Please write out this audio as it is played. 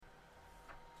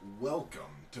Welcome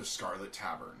to Scarlet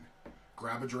Tavern.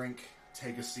 Grab a drink,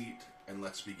 take a seat, and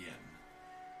let's begin.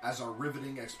 As our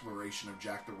riveting exploration of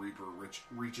Jack the Ripper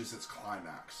reaches its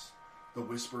climax, the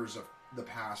whispers of the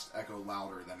past echo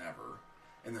louder than ever.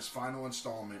 In this final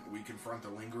installment, we confront the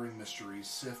lingering mysteries,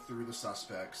 sift through the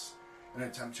suspects, and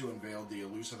attempt to unveil the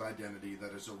elusive identity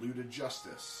that has eluded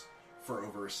justice for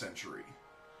over a century.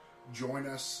 Join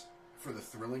us for the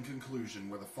thrilling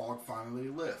conclusion where the fog finally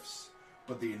lifts,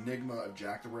 but the enigma of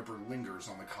Jack the Ripper lingers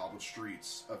on the cobbled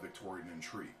streets of Victorian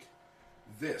intrigue.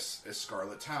 This is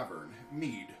Scarlet Tavern,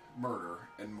 mead, murder,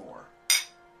 and more.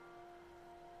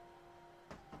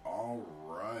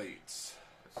 Alright.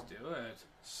 Let's do it.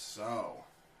 So,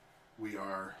 we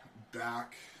are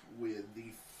back with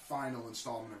the final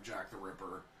installment of Jack the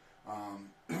Ripper.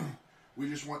 We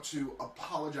just want to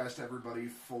apologize to everybody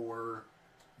for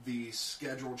the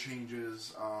schedule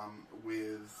changes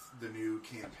with the new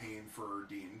campaign for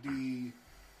D&D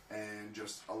and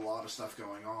just a lot of stuff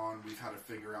going on. We've had to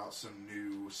figure out some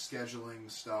new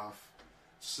scheduling stuff.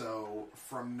 So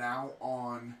from now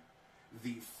on,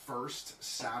 the first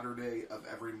Saturday of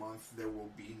every month, there will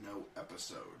be no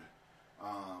episode.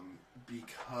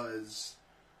 Because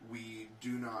we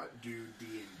do not do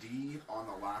D&D on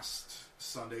the last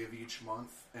Sunday of each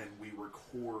month, and we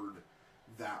record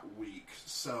that week.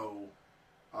 So,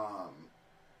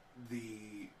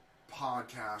 the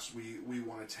podcast, we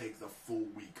want to take the full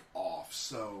week off.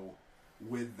 So,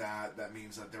 with that, that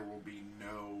means that there will be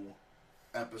no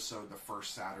episode the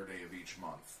first Saturday of each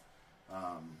month.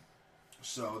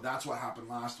 So, that's what happened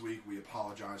last week. We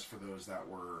apologize for those that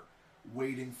were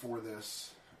waiting for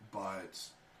this, but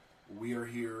we are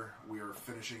here. We are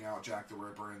finishing out Jack the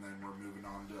Ripper, and then we're moving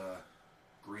on to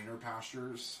greener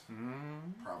pastures.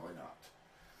 Probably not.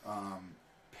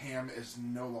 Pam is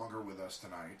no longer with us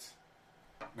tonight.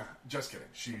 No, just kidding.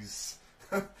 She's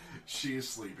she is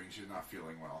sleeping. She's not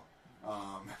feeling well.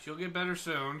 She'll get better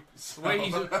soon. The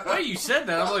way you said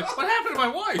that, I'm like, what happened to my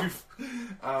wife?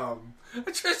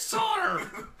 I just saw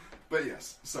her. But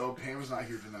yes, so Pam is not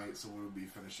here tonight, so we'll be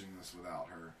finishing this without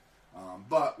her.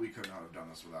 But we could not have done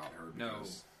this without her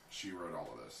because she wrote all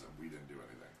of this and we didn't do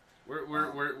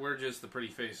anything. We're just the pretty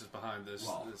faces behind this.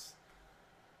 Well,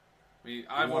 I mean,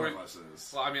 of us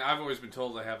is. Well, I mean, I've always been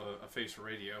told I have a face for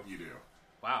radio. You do.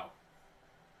 Wow.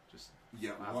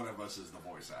 Wow. One of us is the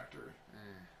voice actor.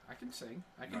 I can sing.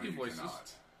 I can do voices.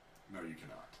 Cannot. No, you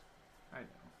cannot. I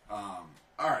know.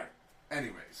 All right.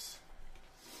 Anyways,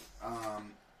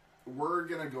 we're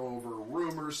gonna go over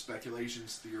rumors,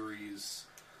 speculations, theories,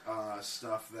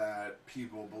 stuff that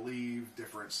people believe,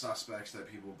 different suspects that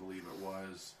people believe it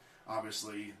was.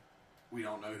 Obviously, we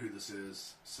don't know who this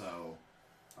is, so,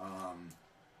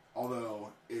 although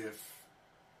if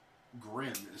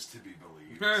Grimm is to be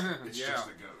believed, it's just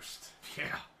a ghost.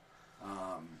 Yeah.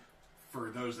 For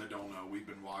those that don't know, we've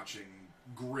been watching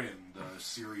Grimm, the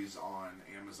series on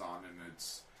Amazon, and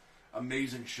it's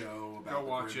amazing show about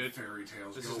the Grimm fairy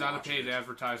tales. This is not a paid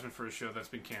advertisement for a show that's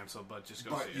been canceled, but just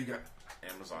go see it. Got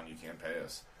Amazon, you can't pay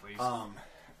us. Please.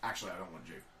 Actually, I don't want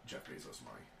Jeff Bezos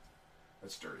money.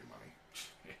 That's dirty money.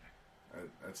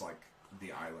 That's like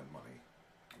the island money.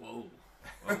 Whoa,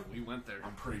 we went there.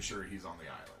 I'm pretty sure he's on the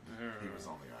island. He was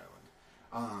on the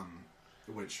island.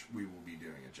 Which we will be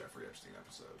doing a Jeffrey Epstein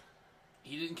episode.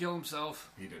 He didn't kill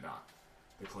himself. He did not.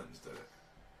 The Clintons did it.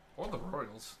 Or the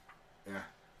Royals. Yeah.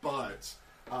 But,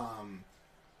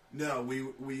 no,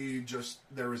 we just,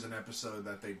 there was an episode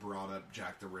that they brought up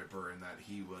Jack the Ripper and that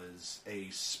he was a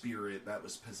spirit that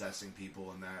was possessing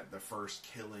people, and that the first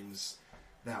killings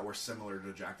that were similar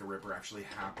to Jack the Ripper actually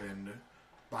happened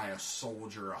by a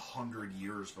soldier 100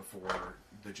 years before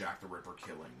the Jack the Ripper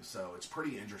killing. So it's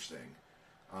pretty interesting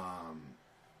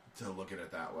to look at it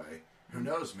that way. Who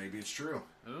knows? Maybe it's true.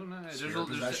 Who knows? Spirit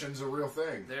possession's a real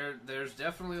thing. There's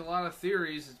definitely a lot of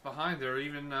theories behind there.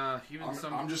 Even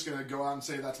some. I'm just gonna go out and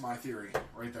say that's my theory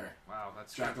right there. Wow,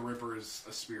 that's Jack the Ripper is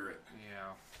a spirit.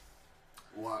 Yeah.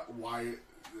 Why?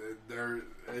 There.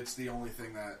 It's the only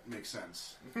thing that makes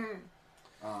sense.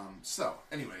 So,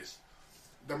 anyways,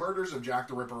 the murders of Jack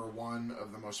the Ripper are one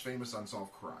of the most famous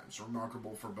unsolved crimes,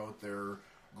 remarkable for both their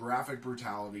graphic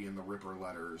brutality and the Ripper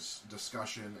letters.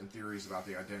 Discussion and theories about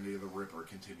the identity of the Ripper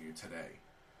continue today.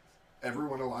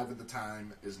 Everyone alive at the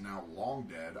time is now long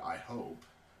dead, I hope.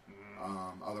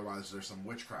 Otherwise, there's some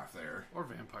witchcraft there. Or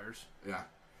vampires. Yeah.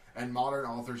 And modern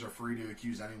authors are free to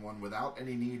accuse anyone without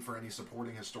any need for any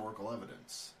supporting historical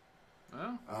evidence.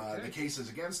 Oh, okay. The cases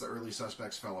against the early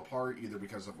suspects fell apart either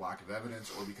because of lack of evidence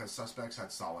or because suspects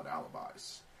had solid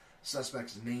alibis.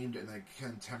 Suspects named in the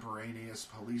contemporaneous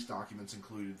police documents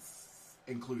include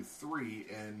 3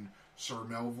 in Sir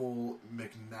Melville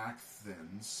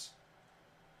McNachthen's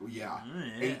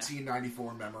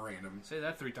 1894 memorandum. Say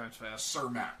that 3 times fast. Sir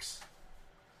Max.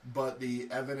 But the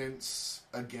evidence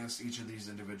against each of these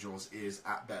individuals is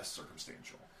at best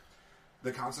circumstantial.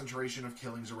 The concentration of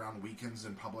killings around weekends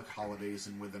and public holidays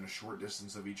and within a short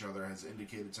distance of each other has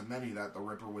indicated to many that the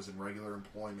Ripper was in regular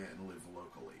employment and lived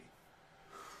locally.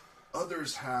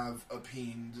 Others have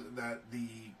opined that the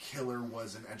killer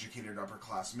was an educated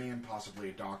upper-class man, possibly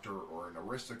a doctor or an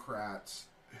aristocrat,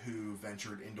 who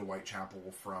ventured into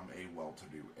Whitechapel from a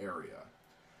well-to-do area.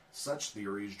 Such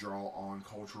theories draw on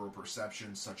cultural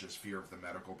perceptions such as fear of the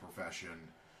medical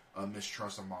profession, a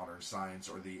mistrust of modern science,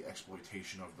 or the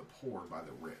exploitation of the poor by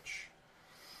the rich.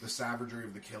 The savagery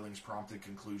of the killings prompted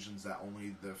conclusions that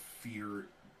only the feared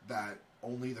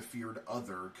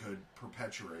other could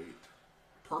perpetrate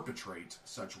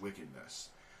such wickedness,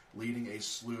 leading a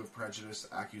slew of prejudice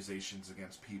accusations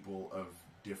against people of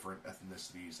different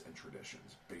ethnicities and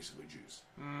traditions, basically Jews.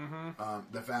 Mm-hmm.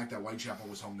 The fact that Whitechapel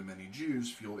was home to many Jews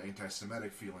fueled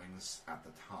anti-Semitic feelings at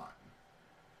the time.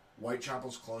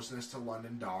 Whitechapel's closeness to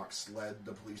London docks led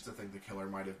the police to think the killer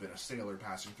might have been a sailor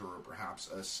passing through, or perhaps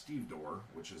a stevedore,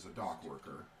 which is a dock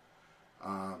worker.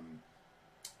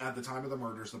 At the time of the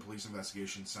murders, the police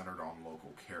investigation centered on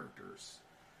local characters.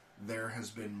 There has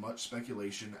been much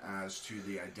speculation as to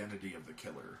the identity of the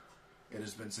killer. It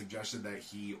has been suggested that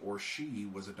he or she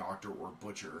was a doctor or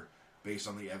butcher, based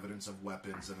on the evidence of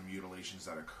weapons and the mutilations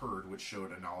that occurred, which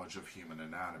showed a knowledge of human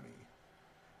anatomy.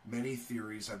 Many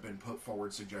theories have been put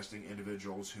forward suggesting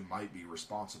individuals who might be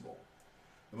responsible.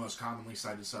 The most commonly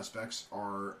cited suspects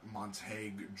are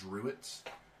Montague Druitt,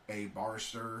 a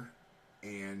barrister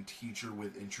and teacher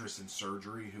with interest in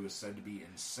surgery who is said to be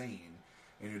insane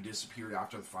and who disappeared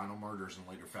after the final murders and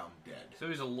later found dead. So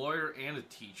he's a lawyer and a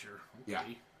teacher. Okay.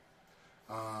 Yeah.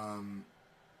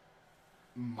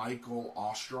 Michael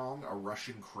Ostrong, a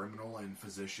Russian criminal and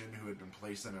physician who had been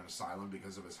placed in an asylum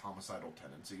because of his homicidal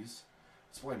tendencies.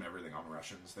 Let's blame everything on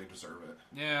Russians. They deserve it.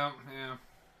 Yeah.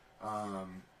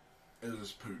 It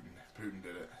was Putin. Putin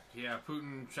did it. Yeah,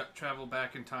 Putin traveled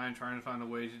back in time trying to find a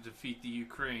way to defeat the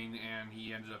Ukraine, and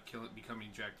he ended up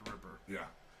becoming Jack the Ripper. Yeah.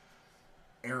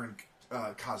 Aaron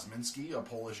Kosminski, a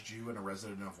Polish Jew and a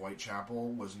resident of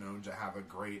Whitechapel, was known to have a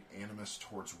great animus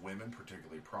towards women,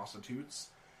 particularly prostitutes,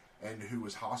 and who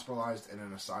was hospitalized in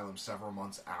an asylum several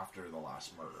months after the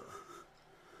last murder.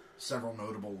 Several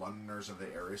notable Londoners of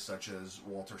the area, such as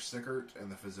Walter Sickert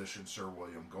and the physician Sir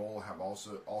William Goll, have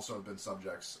also been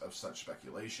subjects of such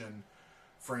speculation.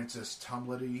 Francis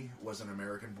Tumlety was an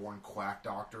American-born quack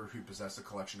doctor who possessed a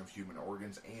collection of human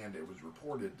organs, and it was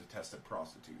reported detested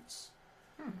prostitutes.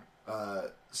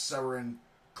 Severin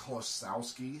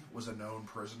Klosowski was a known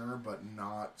prisoner, but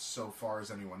not, so far as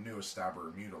anyone knew, a stabber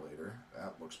or mutilator.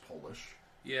 That looks Polish.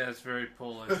 Yeah, it's very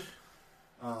Polish.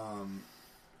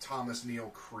 Thomas Neil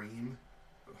Cream,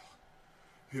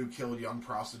 who killed young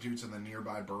prostitutes in the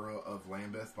nearby borough of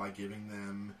Lambeth by giving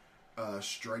them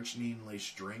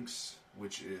strychnine-laced drinks,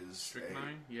 which is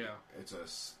Strychnine? Yeah. It's a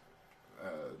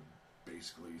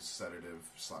basically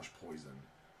sedative/poison.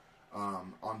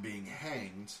 On being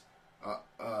hanged,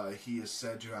 he is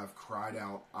said to have cried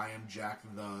out, "I am Jack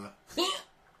the..."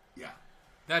 Yeah.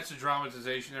 That's a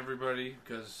dramatization, everybody,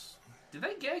 because... Did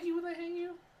they gag you when they hang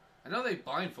you? I know they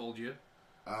blindfold you.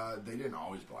 They didn't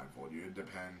always blindfold you. It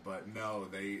depends, but no,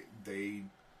 they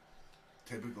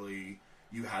typically,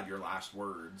 you had your last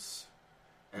words,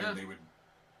 and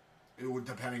it would,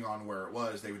 depending on where it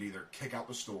was, they would either kick out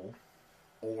the stool,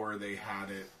 or they had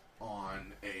it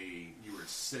on you would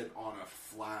sit on a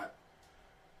flat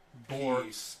board,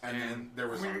 piece, and then there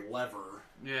was a lever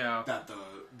that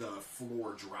the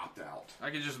floor dropped out.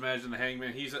 I can just imagine the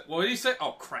hangman. What did he say?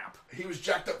 Oh, crap. He was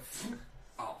jacked up.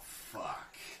 Oh, fuck.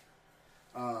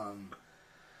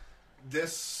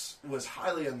 This was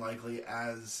highly unlikely,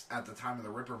 as at the time of the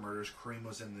Ripper murders, Cream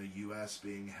was in the U.S.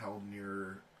 being held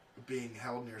near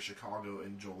Chicago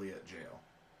in Joliet jail.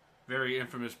 Very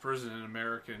infamous prison in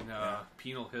American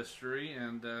penal history,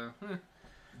 and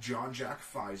John Jack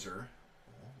Pfizer.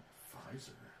 Oh,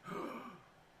 Pfizer.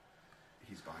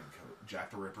 He's behind COVID.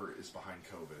 Jack the Ripper is behind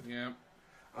COVID. Yeah.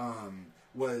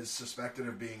 Was suspected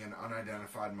of being an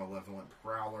unidentified malevolent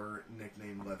prowler,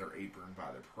 nicknamed Leather Apron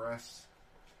by the press.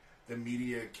 The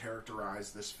media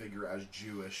characterized this figure as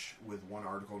Jewish, with one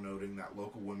article noting that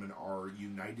local women are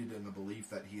united in the belief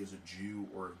that he is a Jew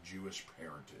or of Jewish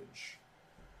parentage.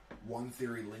 One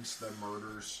theory links the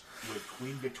murders with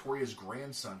Queen Victoria's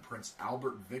grandson, Prince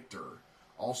Albert Victor,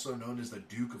 also known as the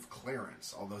Duke of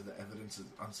Clarence, although the evidence is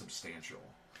unsubstantial.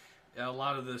 Yeah, a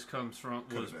lot of this comes from...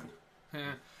 Could have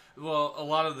been. Well, a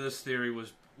lot of this theory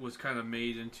was was kind of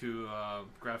made into a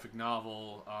graphic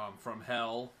novel, From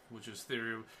Hell, which is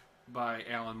theory by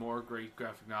Alan Moore, great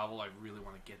graphic novel. I really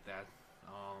want to get that,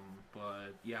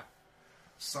 but yeah.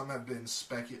 Some have even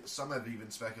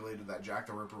speculated that Jack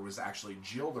the Ripper was actually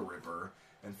Jill the Ripper,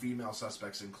 and female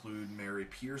suspects include Mary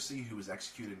Piercy, who was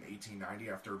executed in 1890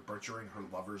 after butchering her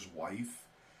lover's wife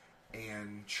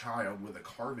and child with a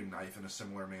carving knife in a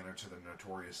similar manner to the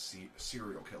notorious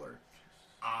serial killer.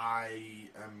 I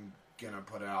am going to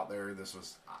put it out there, this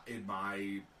was, in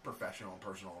my professional and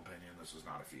personal opinion, this was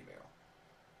not a female.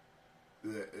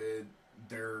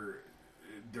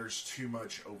 There's too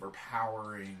much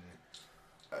overpowering.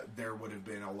 There would have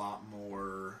been a lot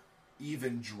more,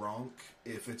 even drunk,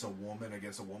 if it's a woman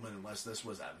against a woman, unless this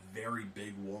was a very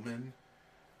big woman,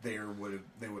 they would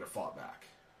have fought back.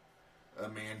 A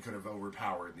man could have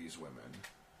overpowered these women,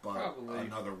 but probably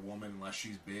another woman, unless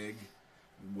she's big,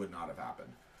 would not have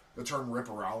happened. The term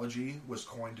Ripperology was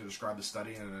coined to describe the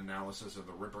study and analysis of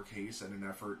the Ripper case in an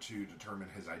effort to determine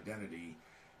his identity,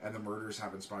 and the murders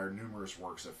have inspired numerous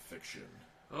works of fiction.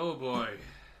 Oh boy.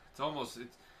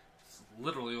 It's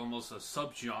literally almost a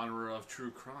subgenre of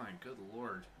true crime. Good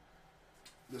lord.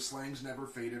 The slangs never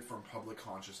faded from public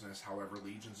consciousness. However,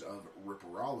 legions of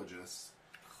Ripperologists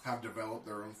have developed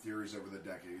their own theories over the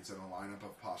decades, and a lineup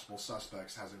of possible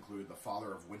suspects has included the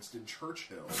father of Winston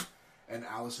Churchill and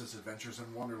Alice's Adventures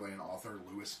in Wonderland author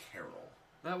Lewis Carroll.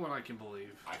 That one I can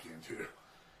believe. I can too.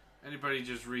 Anybody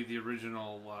just read the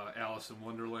original Alice in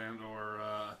Wonderland or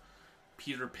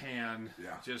Peter Pan.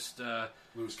 Yeah. Just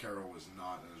Lewis Carroll was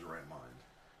not in his right mind.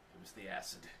 It was the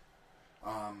acid.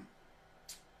 All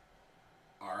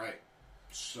right.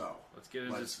 So let's get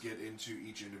into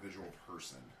each individual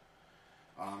person.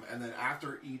 And then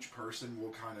after each person,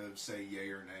 we'll kind of say yay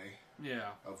or nay.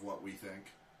 Yeah. Of what we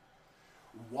think.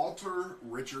 Walter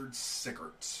Richard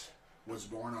Sickert was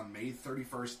born on May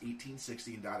 31st,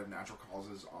 1860, and died of natural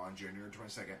causes on January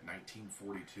 22nd,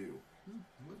 1942. He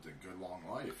lived a good long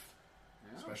life.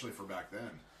 Yeah. Especially for back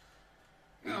then.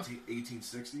 Yeah.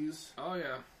 1860s. Oh,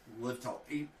 yeah. Lived till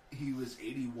he was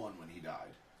 81 when he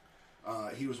died.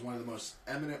 He was one of the most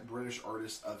eminent British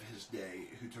artists of his day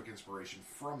who took inspiration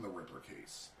from the Ripper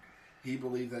case. He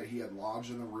believed that he had lodged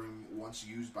in the room once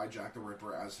used by Jack the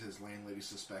Ripper, as his landlady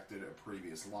suspected a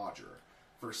previous lodger.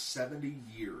 For 70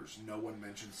 years, no one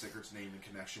mentioned Sickert's name in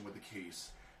connection with the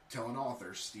case, till an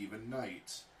author, Stephen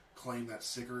Knight, claimed that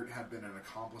Sickert had been an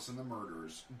accomplice in the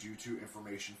murders due to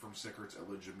information from Sickert's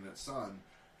illegitimate son,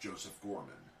 Joseph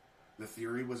Gorman. The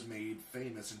theory was made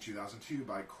famous in 2002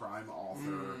 by crime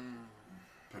author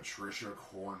Patricia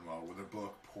Cornwell with a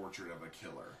book, Portrait of a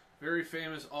Killer. Very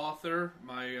famous author.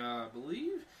 I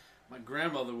believe my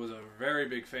grandmother was a very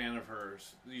big fan of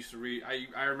hers. We used to read.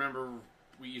 I remember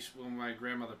when my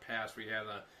grandmother passed, we had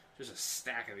just a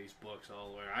stack of these books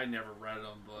all the way. I never read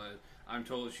them, but I'm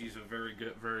told she's a very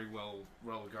good, very well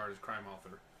regarded crime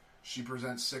author. She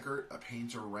presents Sickert, a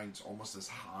painter ranked almost as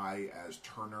high as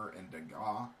Turner and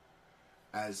Degas,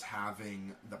 as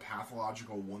having the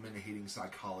pathological woman-hating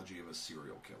psychology of a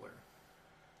serial killer.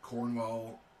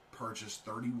 Cornwell purchased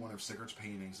 31 of Sickert's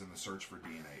paintings in the search for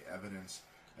DNA evidence,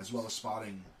 as well as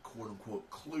spotting quote-unquote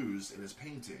clues in his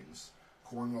paintings.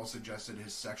 Cornwell suggested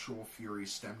his sexual fury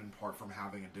stemmed in part from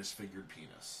having a disfigured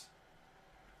penis.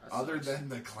 Other than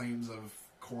the claims of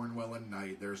Cornwell and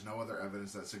Knight, there's no other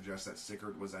evidence that suggests that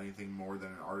Sickert was anything more than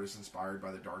an artist inspired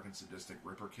by the dark and sadistic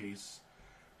Ripper case.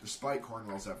 Despite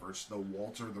Cornwell's efforts, the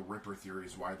Walter the Ripper theory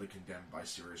is widely condemned by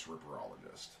serious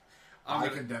Ripperologists. I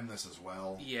condemn this as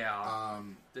well. Yeah.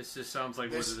 This just sounds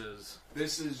like what it is.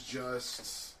 This is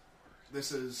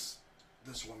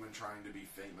this woman trying to be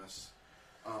famous.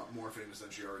 More famous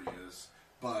than she already is.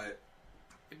 But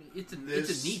I mean, it's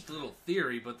a neat little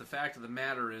theory, but the fact of the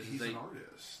matter is he's an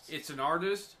artist. It's an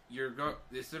artist.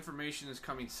 This information is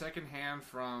coming secondhand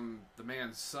from the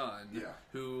man's son. Yeah.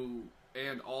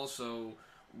 And also,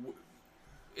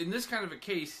 in this kind of a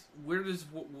case,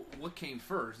 what came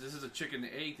first? This is a chicken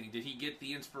and egg thing. Did he get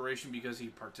the inspiration because he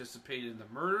participated in the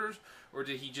murders, or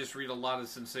did he just read a lot of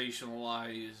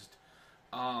sensationalized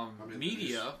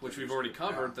media, which we've already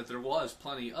covered, that there was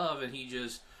plenty of, and he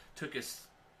just took his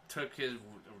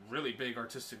really big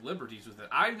artistic liberties with it?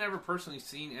 I've never personally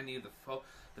seen any of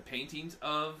the paintings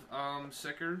of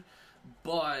Sickert,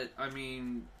 but I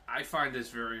mean, I find this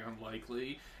very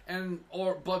unlikely.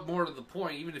 But more to the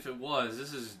point, even if it was,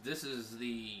 this is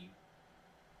the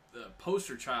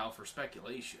poster child for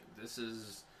speculation. This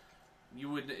is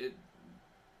who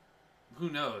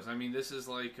knows? I mean, this is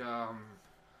like he's got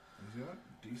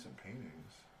decent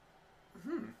paintings.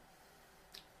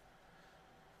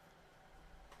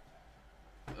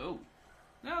 Oh.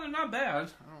 No, they're not bad.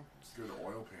 It's good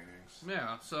oil paintings.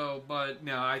 Yeah. So, but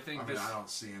no, I think I don't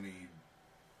see any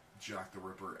Jack the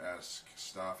Ripper-esque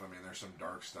stuff. I mean, there's some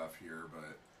dark stuff here,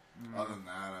 but other than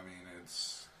that, I mean,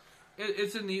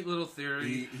 it's a neat little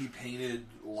theory. He painted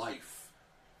life.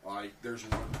 Like, there's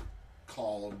one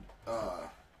called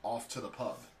Off to the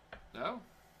Pub. Oh.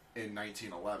 In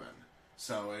 1911.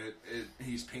 So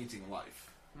he's painting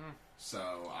life.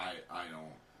 So I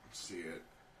don't see it.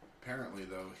 Apparently,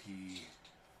 though, he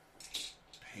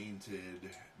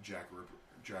painted Jack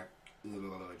the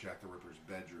Ripper's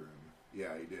bedroom.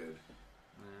 Yeah, he did.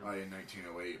 In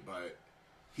 1908, but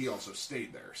he also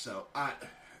stayed there. So I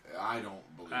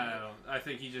don't believe it. I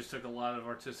think he just took a lot of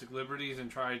artistic liberties and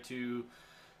tried to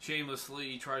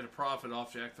shamelessly try to profit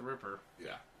off Jack the Ripper.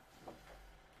 Yeah.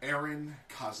 Aaron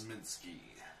Kosminski.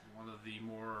 One of the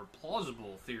more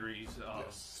plausible theories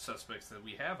of suspects that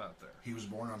we have out there. He was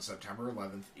born on September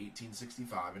 11th,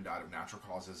 1865, and died of natural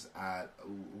causes at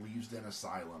Leavesden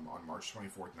Asylum on March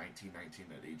 24th, 1919,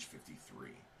 at age 53.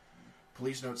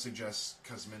 Police notes suggest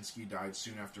Kosminski died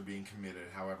soon after being committed.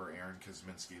 However, Aaron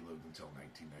Kosminski lived until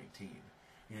 1919.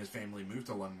 He and his family moved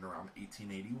to London around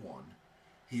 1881.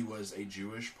 He was a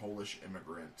Jewish-Polish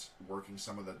immigrant, working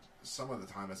some of the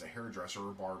time as a hairdresser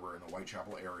or barber in the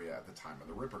Whitechapel area at the time of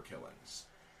the Ripper killings.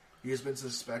 He has been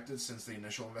suspected since the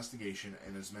initial investigation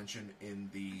and is mentioned in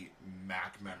the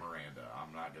Mac memoranda.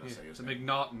 I'm not going to say his name. It's a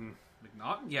McNaughton.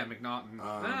 McNaughton? Yeah, McNaughton.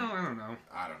 I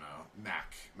don't know.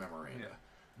 Mac memoranda. Yeah.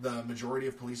 The majority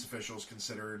of police officials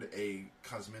considered a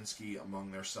Kosminski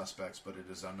among their suspects, but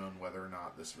it is unknown whether or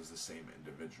not this was the same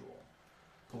individual.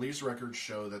 Police records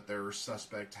show that their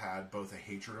suspect had both a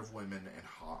hatred of women and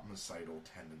homicidal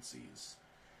tendencies.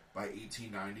 By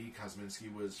 1890,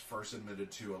 Kosminski was first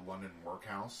admitted to a London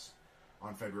workhouse.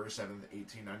 On February 7,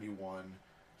 1891,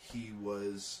 he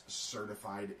was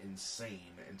certified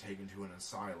insane and taken to an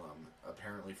asylum,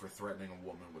 apparently for threatening a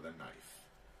woman with a knife.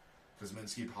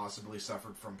 Kosminski possibly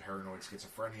suffered from paranoid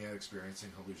schizophrenia,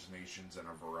 experiencing hallucinations and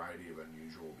a variety of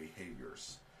unusual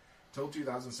behaviors. Till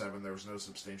 2007, there was no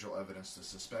substantial evidence to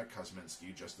suspect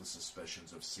Kosminski, just the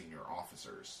suspicions of senior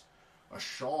officers. A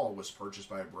shawl was purchased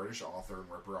by a British author and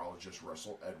ripperologist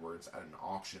Russell Edwards at an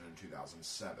auction in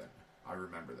 2007. I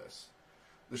remember this.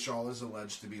 The shawl is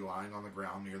alleged to be lying on the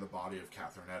ground near the body of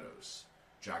Catherine Eddowes,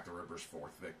 Jack the Ripper's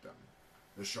fourth victim.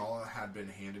 The shawl had been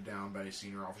handed down by a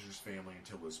senior officer's family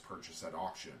until it was purchased at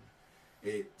auction.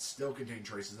 It still contained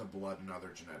traces of blood and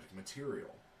other genetic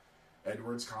material.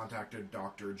 Edwards contacted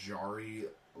Dr. Jari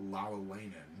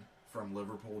Laulainen from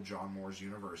Liverpool John Moores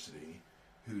University,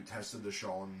 who tested the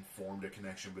shawl and formed a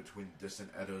connection between distant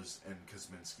Eddowes and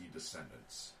Kosminski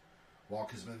descendants. While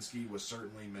Kosminski was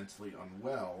certainly mentally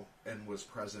unwell and was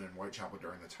present in Whitechapel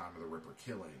during the time of the Ripper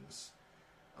killings,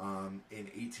 in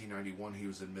 1891 he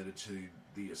was admitted to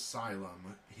the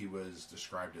asylum. He was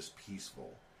described as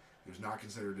peaceful. He was not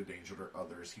considered a danger to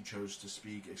others. He chose to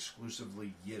speak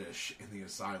exclusively Yiddish in the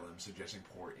asylum, suggesting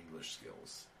poor English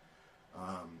skills.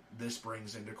 This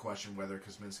brings into question whether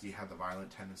Kosminski had the violent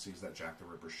tendencies that Jack the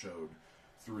Ripper showed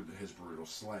through his brutal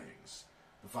slayings.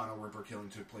 The final Ripper killing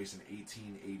took place in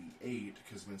 1888.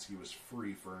 Kosminski was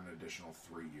free for an additional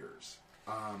 3 years.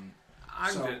 I'm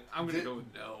going to go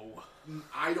with no.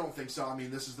 I don't think so. I mean,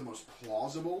 this is the most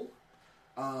plausible.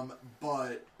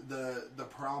 But the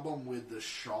problem with the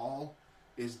shawl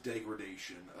is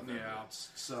degradation of evidence.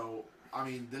 So, I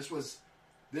mean,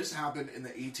 this happened in the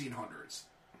 1800s.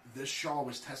 This shawl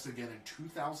was tested again in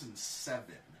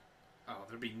 2007. Oh,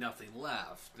 there'd be nothing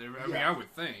left. I mean, I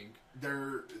would think.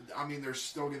 There's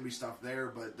still going to be stuff there,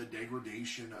 but the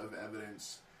degradation of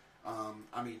evidence,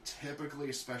 typically,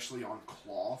 especially on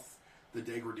cloth, the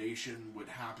degradation would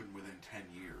happen within 10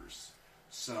 years.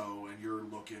 So, and you're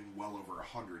looking well over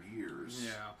 100 years.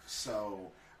 Yeah.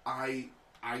 So, I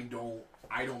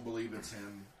don't believe it's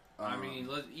him.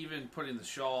 Even putting the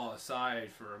shawl aside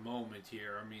for a moment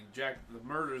here. I mean, Jack, the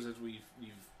murders as we've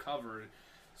covered,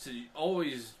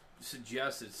 always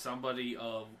suggested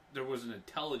there was an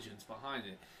intelligence behind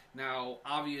it. Now,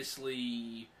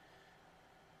 obviously,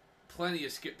 plenty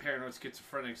of paranoid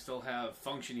schizophrenics still have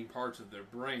functioning parts of their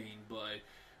brain, but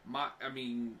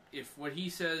if what he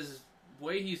says, the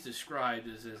way he's described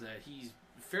is that he's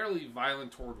fairly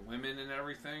violent toward women and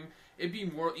everything, it'd be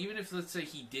more, even if let's say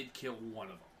he did kill one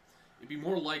of them, they'd be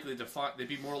more likely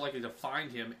to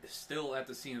find him still at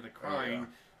the scene of the crime,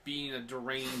 being a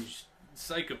deranged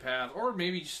psychopath, or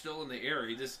maybe still in the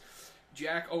area.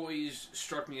 Jack always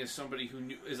struck me as somebody who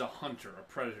is a hunter, a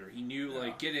predator. He knew,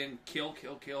 get in, kill,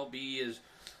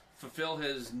 fulfill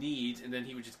his needs, and then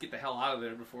he would just get the hell out of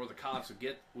there before the cops would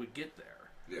get there.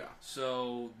 Yeah.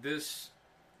 So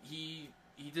he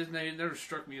he never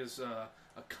struck me as a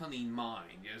cunning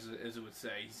mind, as it would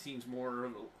say. He seems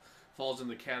falls in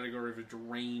the category of a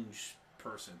deranged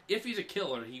person. If he's a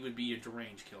killer, he would be a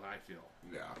deranged killer, I feel.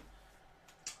 Yeah.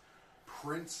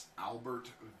 Prince Albert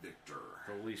Victor.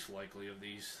 The least likely of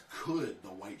these. Could the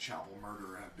Whitechapel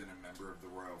murderer have been a member of the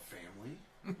royal family?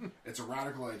 It's a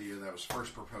radical idea that was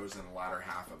first proposed in the latter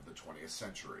half of the 20th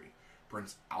century.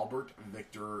 Prince Albert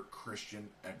Victor Christian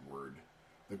Edward,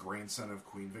 the grandson of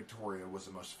Queen Victoria, was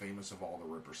the most famous of all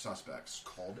the Ripper suspects.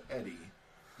 Called Eddie,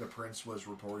 the prince was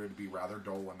reported to be rather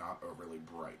dull and not overly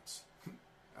bright,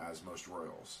 as most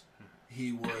royals.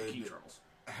 He would,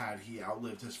 had he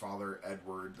outlived his father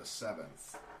Edward VII,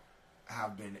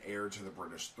 have been heir to the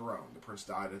British throne. The prince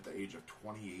died at the age of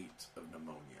 28 of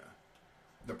pneumonia.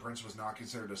 The prince was not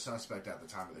considered a suspect at the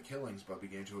time of the killings, but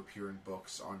began to appear in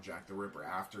books on Jack the Ripper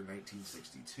after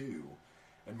 1962,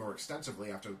 and more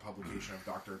extensively after the publication of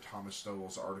Dr. Thomas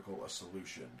Stowell's article, A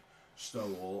Solution.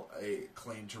 Stowell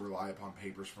claimed to rely upon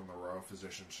papers from the royal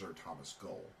physician Sir Thomas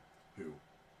Gull, who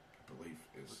I believe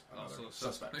is another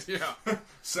suspect. Yeah.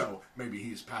 So maybe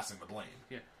he's passing the blame.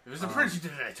 Yeah. It was the prince who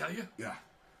did it, I tell you. Yeah.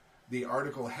 The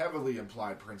article heavily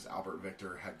implied Prince Albert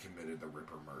Victor had committed the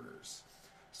Ripper murders.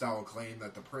 Stowell claimed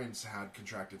that the prince had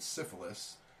contracted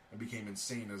syphilis and became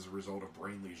insane as a result of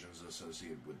brain lesions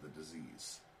associated with the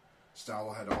disease.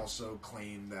 Stowell had also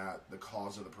claimed that the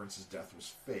cause of the prince's death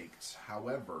was faked.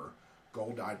 However,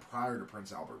 Gull died prior to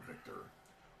Prince Albert Victor.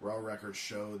 Royal records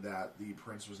show that the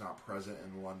prince was not present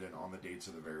in London on the dates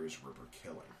of the various Ripper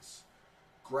killings.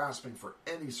 Grasping for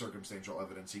any circumstantial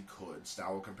evidence he could,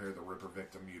 Stowell compared the Ripper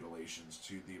victim mutilations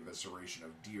to the evisceration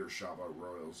of deer shot by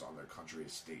royals on their country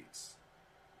estates.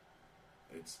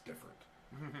 It's different.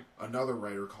 Another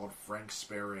writer called Frank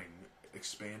Spearing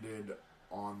expanded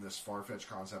on this far-fetched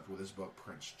concept with his book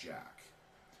Prince Jack.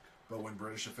 But when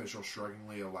British officials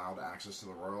shruggingly allowed access to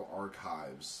the royal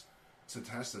archives to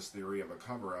test this theory of a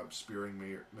cover-up, Spearing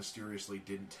mysteriously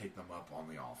didn't take them up on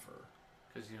the offer.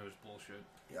 Because he knows bullshit.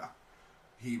 Yeah.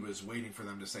 He was waiting for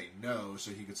them to say no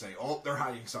so he could say, oh, they're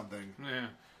hiding something. Yeah.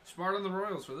 Smart on the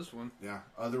royals for this one. Yeah.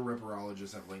 Other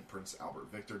Ripperologists have linked Prince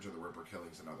Albert Victor to the Ripper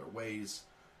killings in other ways.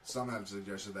 Some have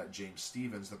suggested that James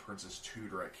Stephens, the prince's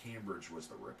tutor at Cambridge, was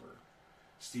the Ripper.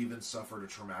 Stephens suffered a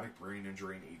traumatic brain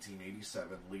injury in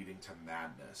 1887, leading to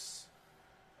madness.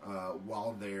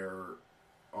 While there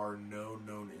are no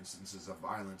known instances of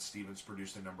violence, Stephens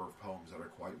produced a number of poems that are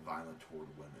quite violent toward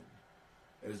women.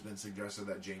 It has been suggested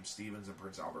that James Stephens and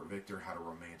Prince Albert Victor had a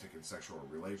romantic and sexual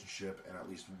relationship, and at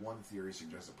least one theory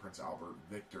suggests that Prince Albert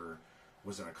Victor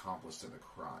was an accomplice to the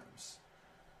crimes.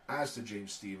 As to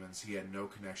James Stephens, he had no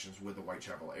connections with the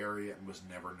Whitechapel area and was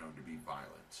never known to be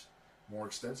violent. More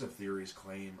extensive theories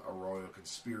claim a royal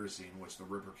conspiracy in which the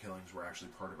Ripper killings were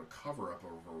actually part of a cover-up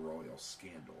over a royal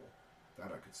scandal.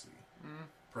 That I could see.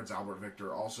 Prince Albert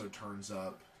Victor also turns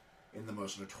up in the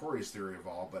most notorious theory of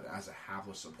all, but as a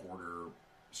hapless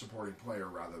supporting player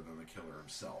rather than the killer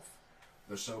himself.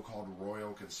 The so-called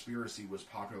royal conspiracy was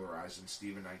popularized in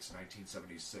Stephen Knight's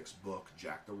 1976 book,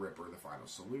 Jack the Ripper, The Final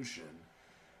Solution,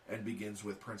 and begins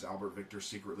with Prince Albert Victor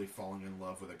secretly falling in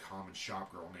love with a common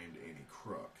shopgirl named Annie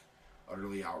Crook.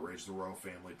 Utterly outraged, the royal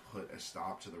family put a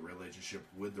stop to the relationship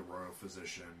with the royal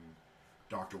physician,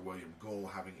 Dr. William Gull,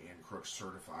 having Anne Crook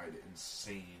certified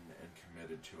insane and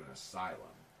committed to an asylum.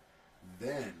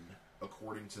 Then,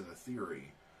 according to the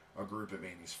theory, a group of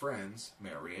Annie's friends,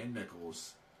 Mary Ann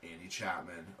Nichols, Annie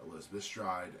Chapman, Elizabeth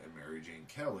Stride, and Mary Jane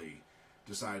Kelly,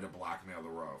 decided to blackmail the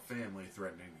royal family,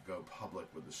 threatening to go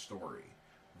public with the story.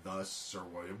 Thus, Sir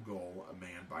William Gull, a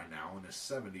man by now in his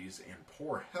 70s and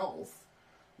poor health,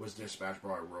 was dispatched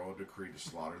by a royal decree to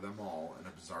slaughter them all in a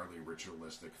bizarrely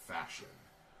ritualistic fashion.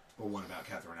 But what about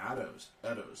Catherine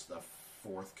Eddowes, the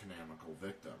fourth canonical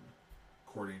victim?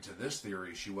 According to this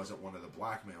theory, she wasn't one of the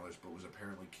blackmailers, but was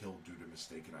apparently killed due to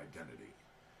mistaken identity.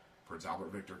 Prince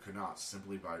Albert Victor could not,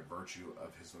 simply by virtue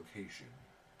of his location,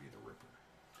 be the Ripper.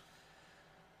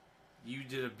 You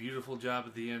did a beautiful job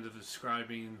at the end of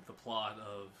describing the plot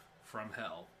of From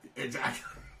Hell.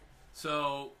 Exactly.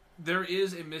 So, there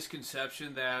is a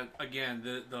misconception that, again,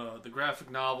 the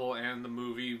graphic novel and the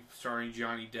movie starring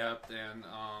Johnny Depp and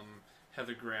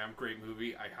Heather Graham, great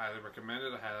movie. I highly recommend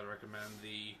it. I highly recommend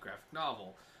the graphic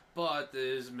novel. But there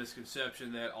is a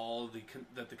misconception that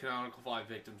that the canonical 5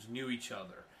 victims knew each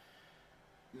other.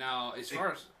 Now, as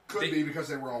far as could be because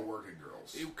they were all working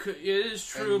girls. It is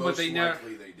true, but they never. Most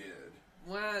likely they did.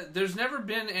 Well, there's never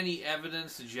been any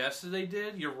evidence suggested they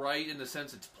did. You're right in the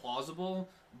sense it's plausible,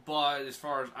 but as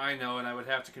far as I know, and I would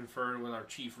have to confer with our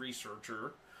chief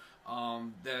researcher,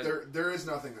 There is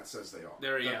nothing that says they are.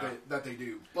 That they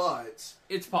do, but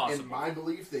it's possible. In my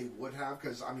belief, they would have,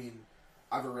 because I mean,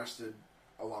 I've arrested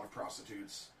a lot of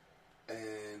prostitutes,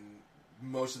 and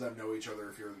most of them know each other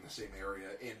if you're in the same area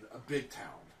in a big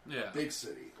town, a big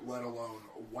city, let alone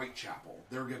Whitechapel.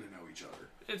 They're going to know each other.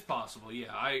 It's possible,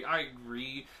 yeah. I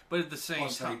agree, but at the same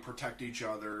time, they protect each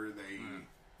other. They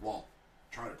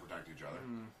try to protect each other.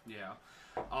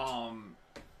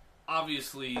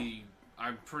 Obviously,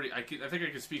 I think I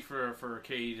could speak for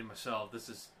Kayde and myself. This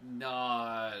is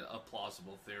not a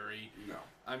plausible theory. No.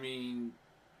 I mean,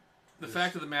 the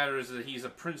fact of the matter is that he's a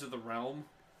prince of the realm.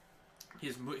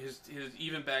 His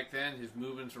even back then, his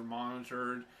movements were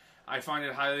monitored. I find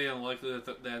it highly unlikely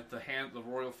that the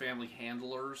royal family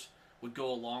handlers would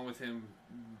go along with him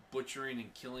butchering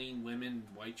and killing women in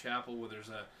Whitechapel, where there's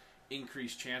a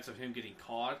increased chance of him getting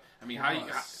caught. I mean,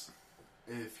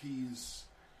 if he's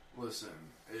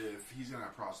gonna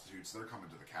have prostitutes, they're coming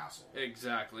to the castle.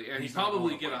 Exactly, and he's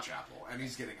probably getting Whitechapel, and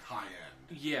he's getting high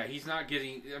end. Yeah, he's not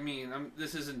getting. I mean,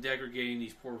 this isn't degrading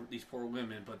these poor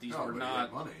women, but these were not. He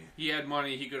had money. He had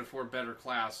money. He could afford better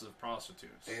class of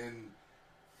prostitutes. And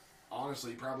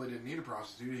honestly, he probably didn't need a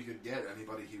prostitute. He could get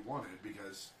anybody he wanted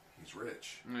because he's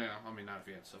rich. Yeah, I mean, not if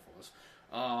he had syphilis.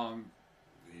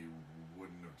 He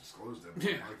wouldn't have disclosed it.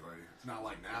 Likely. It's not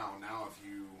like now. Now, if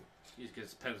you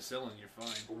gets penicillin, you're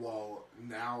fine. Well,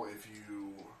 now if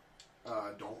you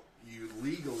you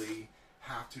legally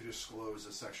have to disclose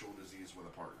a sexual disease with a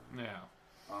partner. Yeah.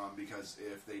 Because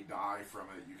if they die from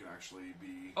it, you can actually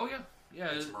be. Oh yeah,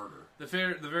 yeah. It's murder. The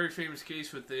very famous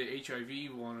case with the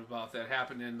HIV one about that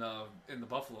happened in the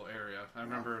Buffalo area. I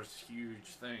remember it was a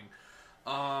huge thing.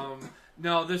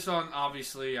 No, this one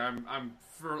obviously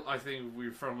I think we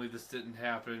firmly this didn't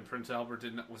happen. Prince Albert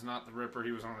was not the Ripper.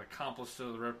 He was an accomplice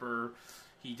to the Ripper.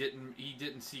 He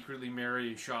didn't secretly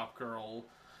marry a shop girl.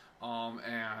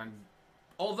 And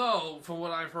although from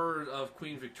what I've heard of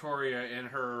Queen Victoria and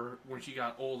her when she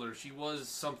got older, she was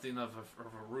something of a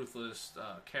ruthless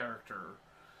character.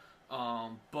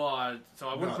 But so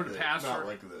I wouldn't put it past her. Not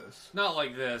like this. Not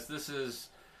like this. This is,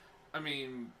 I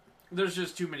mean. There's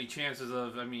just too many chances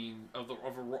of a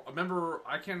member.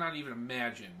 I cannot even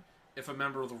imagine if a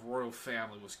member of the royal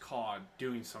family was caught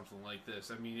doing something like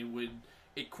this. I mean,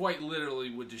 it quite literally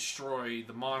would destroy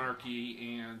the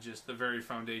monarchy and just the very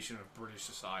foundation of British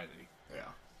society.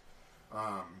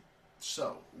 Yeah.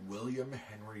 So, William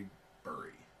Henry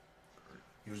Bury.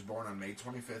 He was born on May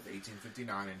 25th,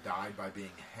 1859, and died by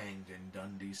being hanged in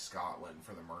Dundee, Scotland,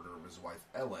 for the murder of his wife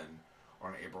Ellen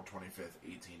on April 25th,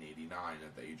 1889,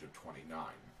 at the age of 29.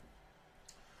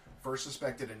 First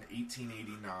suspected in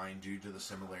 1889 due to the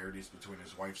similarities between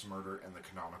his wife's murder and the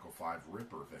canonical 5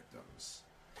 Ripper victims.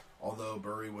 Although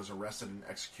Bury was arrested and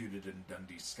executed in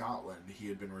Dundee, Scotland, he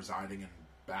had been residing in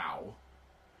Bow,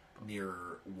 near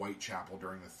Whitechapel,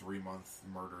 during the 3-month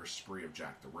murder spree of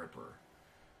Jack the Ripper.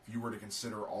 If you were to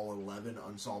consider all 11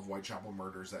 unsolved Whitechapel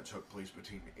murders that took place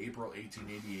between April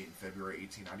 1888 and February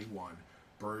 1891,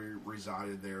 Bury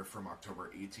resided there from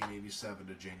October 1887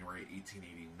 to January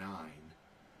 1889,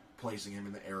 placing him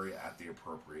in the area at the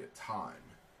appropriate time.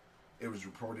 It was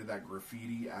reported that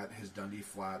graffiti at his Dundee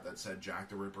flat that said Jack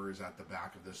the Ripper is at the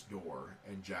back of this door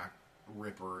and Jack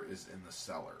Ripper is in the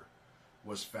cellar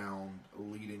was found,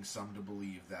 leading some to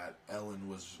believe that Ellen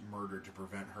was murdered to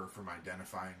prevent her from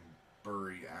identifying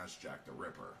Bury as Jack the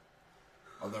Ripper.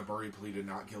 Although Bury pleaded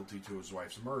not guilty to his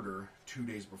wife's murder, 2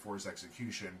 days before his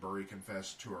execution, Bury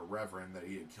confessed to a reverend that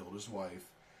he had killed his wife,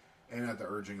 and at the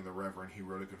urging of the reverend, he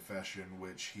wrote a confession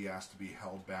which he asked to be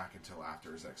held back until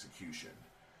after his execution.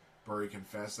 Bury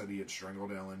confessed that he had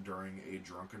strangled Ellen during a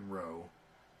drunken row,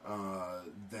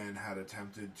 then had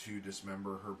attempted to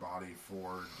dismember her body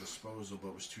for disposal,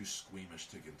 but was too squeamish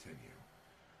to continue.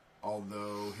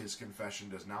 Although his confession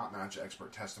does not match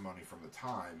expert testimony from the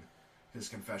time, his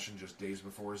confession just days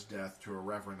before his death to a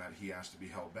reverend that he asked to be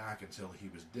held back until he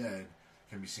was dead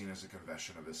can be seen as a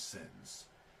confession of his sins.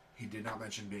 He did not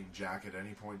mention being Jack at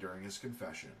any point during his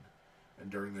confession,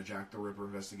 and during the Jack the Ripper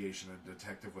investigation, a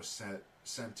detective was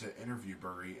sent to interview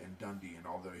Bury in Dundee, and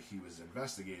although he was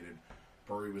investigated,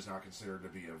 Bury was not considered to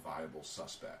be a viable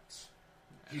suspect.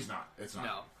 He's not. It's not.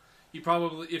 No. He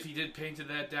probably, if he did painted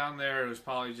that down there, it was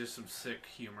probably just some sick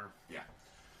humor. Yeah.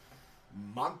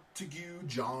 Montague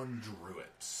John Druitt.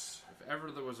 If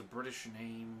ever there was a British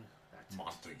name, that's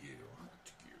Montague.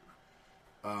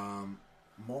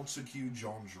 Montague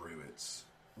John Druitt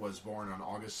was born on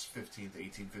August 15th,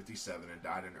 1857, and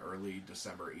died in early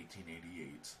December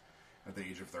 1888 at the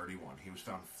age of 31. He was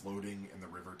found floating in the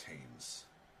River Thames.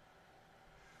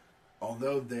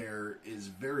 Although there is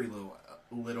very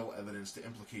little evidence to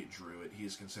implicate Druitt, he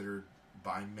is considered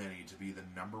by many to be the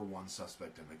number one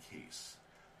suspect in the case.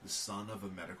 The son of a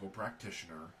medical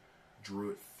practitioner,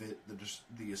 Druitt fit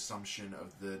the assumption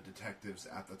of the detectives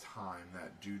at the time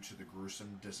that due to the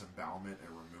gruesome disembowelment and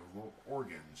removal of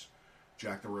organs,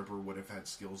 Jack the Ripper would have had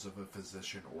skills of a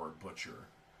physician or a butcher.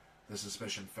 The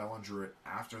suspicion fell on Druitt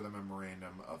after the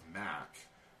memorandum of Mack,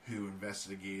 who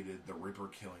investigated the Ripper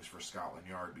killings for Scotland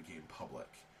Yard, became public.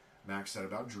 Mack said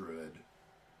about Druitt,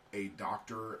 a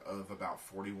doctor of about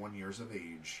 41 years of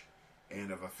age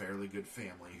and of a fairly good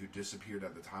family who disappeared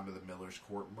at the time of the Miller's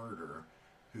Court murder,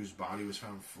 whose body was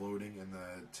found floating in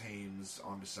the Thames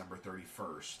on December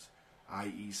 31st,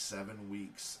 i.e. 7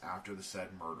 weeks after the said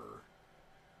murder.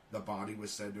 The body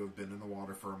was said to have been in the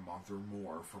water for a month or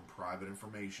more. From private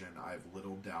information, I have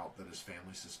little doubt that his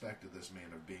family suspected this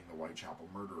man of being the Whitechapel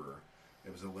murderer.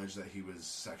 It was alleged that he was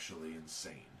sexually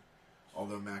insane.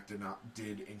 Although Mack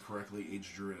did incorrectly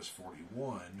age Druitt as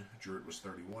 41, Druitt was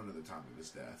 31 at the time of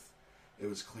his death. It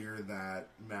was clear that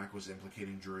Mack was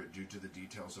implicating Druitt due to the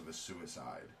details of his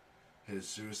suicide. His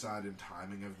suicide and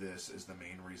timing of this is the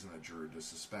main reason that Druitt is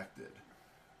suspected.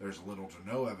 There's little to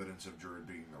no evidence of Druitt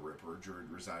being the Ripper. Druitt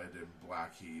resided in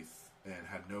Blackheath and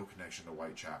had no connection to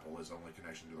Whitechapel. His only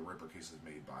connection to the Ripper case is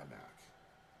made by Mack.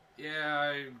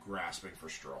 Yeah, grasping for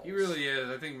straws. He really is.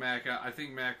 I think Mack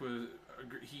was.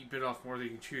 He bit off more than he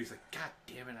can chew. He's like, God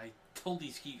damn it! I told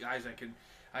these guys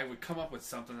I would come up with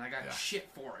something. And I got shit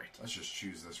for it. Let's just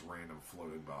choose this random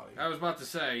floating body. I was about to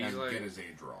say, he's and like, get his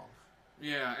age wrong.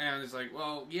 Yeah, and it's like,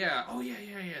 well, yeah, oh yeah.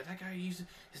 That guy his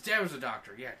dad was a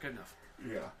doctor. Yeah, good enough.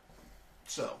 Yeah.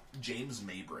 So, James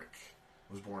Maybrick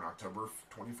was born October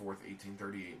 24th,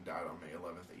 1838 and died on May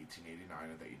 11th,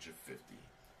 1889 at the age of 50.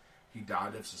 He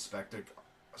died of suspected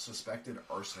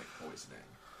arsenic poisoning.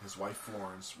 His wife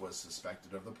Florence was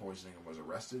suspected of the poisoning and was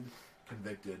arrested,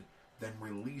 convicted, then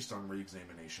released on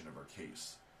re-examination of her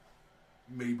case.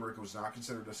 Maybrick was not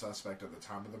considered a suspect at the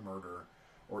time of the murder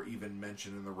or even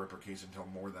mentioned in the Ripper case until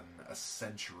more than a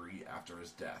century after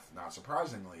his death. Not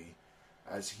surprisingly,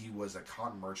 as he was a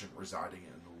cotton merchant residing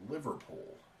in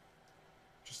Liverpool,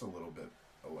 just a little bit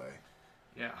away.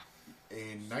 Yeah.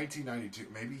 In 1992,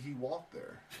 maybe he walked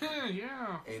there.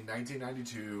 Yeah. In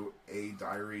 1992, a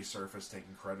diary surfaced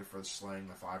taking credit for slaying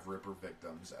the 5 Ripper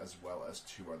victims as well as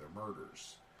 2 other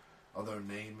murders. Although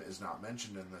name is not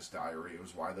mentioned in this diary, it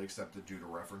was widely accepted due to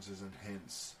references and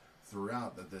hints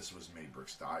throughout that this was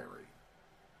Maybrick's diary.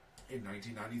 In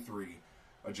 1993,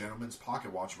 a gentleman's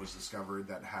pocket watch was discovered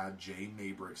that had J.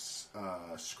 Maybrick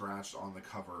scratched on the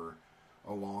cover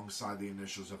alongside the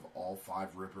initials of all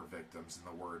 5 Ripper victims in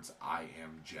the words, "I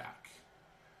am Jack."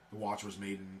 The watch was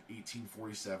made in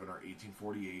 1847 or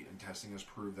 1848, and testing has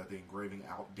proved that the engraving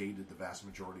outdated the vast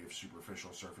majority of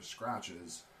superficial surface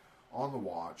scratches on the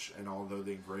watch, and although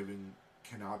the engraving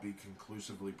cannot be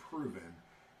conclusively proven,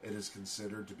 it is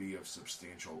considered to be of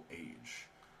substantial age.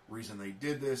 Reason they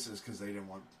did this is because they didn't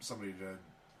want somebody to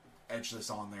etch this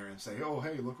on there and say, oh,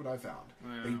 hey, look what I found.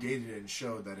 Yeah. They dated it and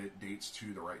showed that it dates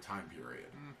to the right time period.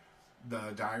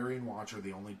 The diary and watch are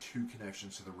the only 2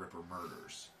 connections to the Ripper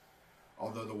murders.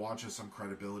 Although the watch has some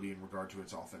credibility in regard to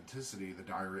its authenticity, the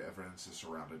diary evidence is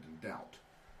surrounded in doubt.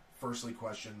 Firstly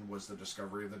questioned was the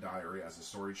discovery of the diary, as the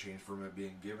story changed from it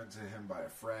being given to him by a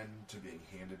friend to being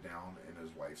handed down in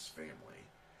his wife's family.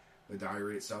 The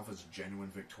diary itself is a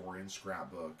genuine Victorian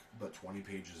scrapbook, but 20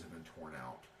 pages have been torn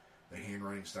out. The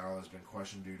handwriting style has been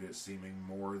questioned due to it seeming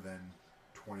more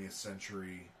 20th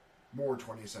century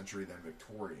than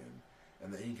Victorian,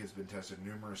 and the ink has been tested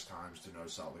numerous times to no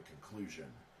solid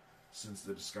conclusion. Since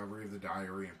the discovery of the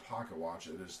diary and pocket watch,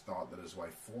 it is thought that his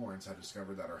wife Florence had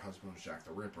discovered that her husband was Jack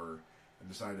the Ripper and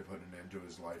decided to put an end to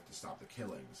his life to stop the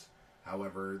killings.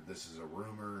 However, this is a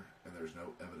rumor, and there's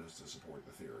no evidence to support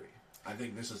the theory. I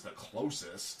think this is the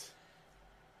closest.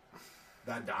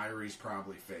 That diary's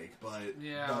probably fake, but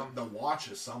yeah. the watch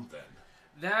is something.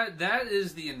 That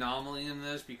is the anomaly in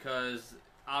this, because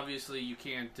obviously you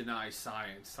can't deny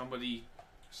science. Somebody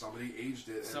aged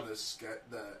it, and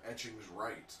the etching's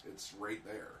right. It's right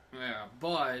there. Yeah,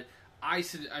 but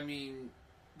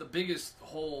the biggest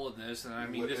hole in this,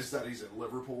 and is that he's in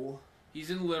Liverpool. He's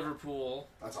in Liverpool.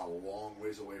 That's a long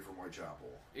ways away from Whitechapel.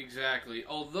 Exactly.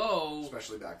 Although,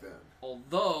 especially back then.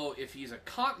 Although, if he's a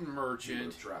cotton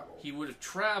merchant, he would have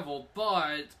traveled.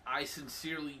 But I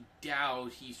sincerely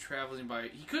doubt he's traveling by.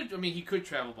 He could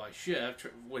travel by ship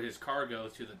with his cargo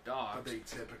to the docks. But they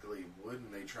typically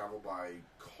wouldn't. They travel by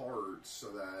cart, so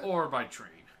that or by train.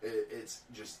 It's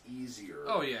just easier.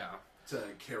 Oh yeah. To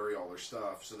carry all their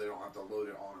stuff, so they don't have to load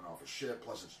it on and off a ship.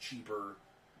 Plus, it's cheaper.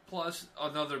 Plus,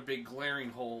 another big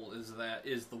glaring hole is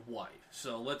the wife.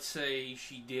 So let's say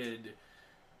she did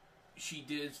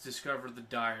discover the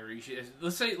diary.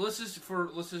 Let's just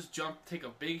take a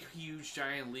big, huge,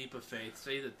 giant leap of faith.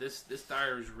 Say that this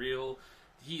diary is real.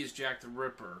 He is Jack the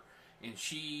Ripper, and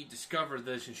she discovered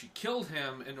this, and she killed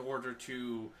him in order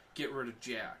to get rid of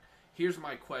Jack. Here's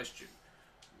my question: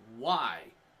 why,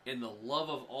 in the love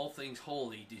of all things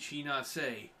holy, did she not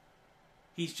say,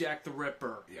 he's Jack the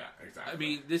Ripper? Yeah, exactly. I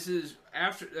mean, this is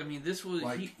after. I mean, this was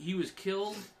he was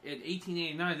killed in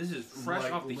 1889. This is fresh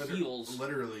off the heels.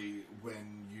 Literally,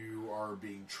 when you are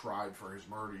being tried for his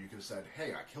murder, you could have said,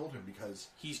 "Hey, I killed him because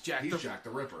he's Jack the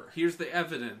Ripper." Here's the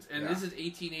evidence, and this is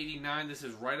 1889. This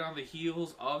is right on the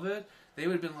heels of it. They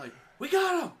would have been like, "We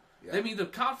got him." Yeah. I mean,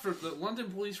 the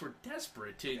London police were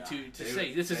desperate to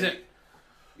say this is it.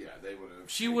 Yeah, they would have.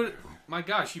 She would. My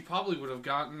gosh, she probably would have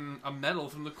gotten a medal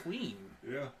from the Queen.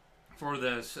 Yeah. For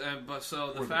this, but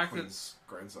so the fact that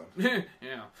grandson.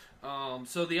 Yeah.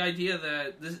 So the idea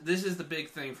that this is the big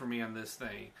thing for me on this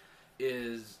thing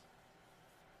is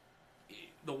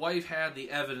the wife had the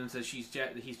evidence that he's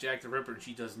Jack the Ripper, and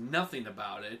she does nothing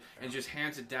about it and just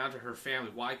hands it down to her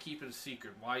family. Why keep it a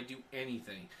secret? Why do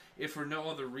anything if for no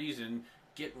other reason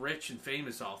get rich and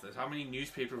famous off this? How many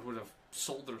newspapers would have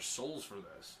sold their souls for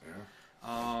this?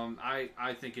 Yeah.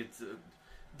 I think it's.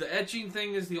 The etching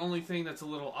thing is the only thing that's a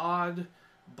little odd,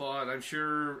 but I'm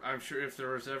sure if there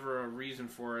was ever a reason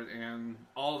for it, and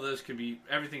all of this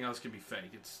everything else can be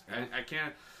fake. I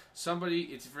can't.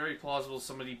 It's very plausible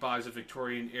somebody buys a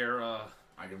Victorian era.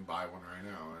 I can buy one right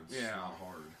now. It's not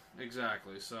hard.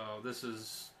 Exactly. So this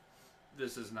is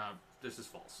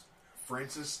false.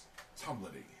 Francis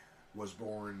Tumblety was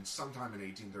born sometime in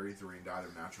 1833 and died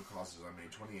of natural causes on May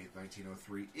 28,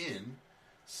 1903 in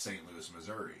St. Louis,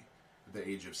 Missouri. At the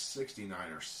age of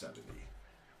 69 or 70.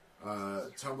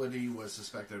 Tumblety was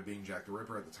suspected of being Jack the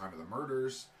Ripper at the time of the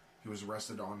murders. He was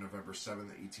arrested on November 7,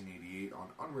 1888 on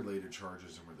unrelated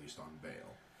charges and released on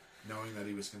bail. Knowing that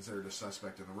he was considered a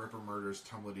suspect in the Ripper murders,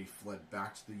 Tumblety fled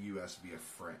back to the U.S. via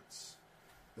France.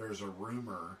 There is a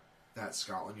rumor that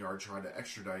Scotland Yard tried to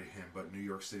extradite him, but New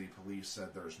York City police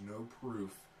said there's no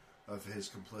proof of his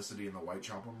complicity in the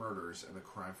Whitechapel murders, and the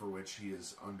crime for which he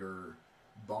is under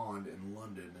bond in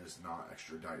London is not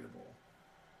extraditable.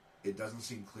 It doesn't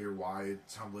seem clear why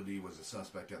Tumblety was a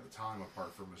suspect at the time,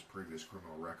 apart from his previous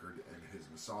criminal record and his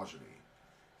misogyny.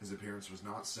 His appearance was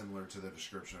not similar to the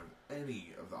description of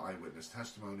any of the eyewitness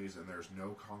testimonies, and there's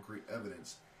no concrete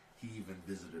evidence he even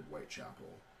visited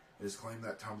Whitechapel. It is claimed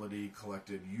that Tumblety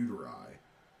collected uteri,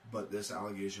 but this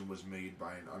allegation was made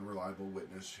by an unreliable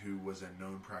witness who was a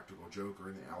known practical joker,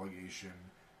 and the allegation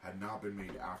had not been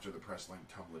made after the press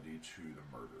linked Tumblety to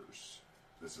the murders.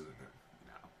 This isn't him.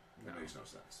 No, it makes no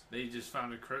sense. They just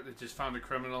found a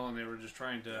criminal, and they were just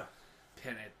trying to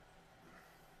pin it.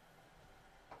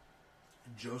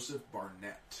 Joseph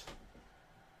Barnett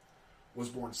was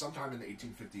born sometime in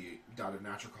 1858. Died of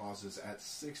natural causes at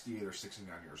 68 or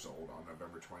 69 years old on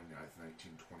November 29th,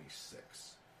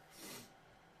 1926.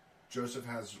 Joseph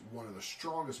has one of the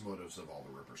strongest motives of all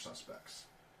the Ripper suspects.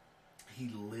 He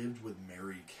lived with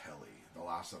Mary Kelly, the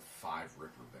last of 5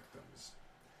 Ripper victims.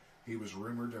 He was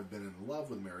rumored to have been in love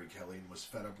with Mary Kelly and was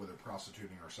fed up with her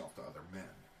prostituting herself to other men.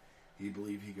 He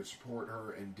believed he could support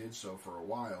her and did so for a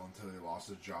while until he lost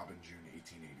his job in June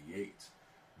 1888.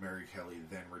 Mary Kelly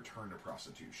then returned to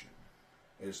prostitution.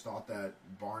 It is thought that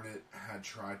Barnett had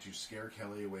tried to scare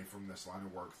Kelly away from this line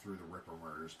of work through the Ripper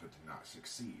murders but did not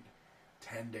succeed.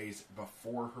 10 days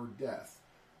before her death,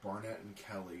 Barnett and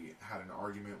Kelly had an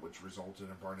argument which resulted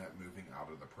in Barnett moving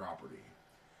out of the property.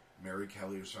 Mary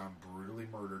Kelly was found brutally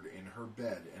murdered in her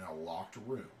bed in a locked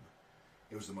room.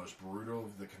 It was the most brutal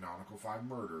of the canonical 5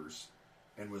 murders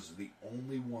and was the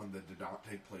only one that did not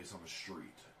take place on the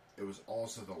street. It was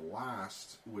also the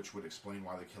last, which would explain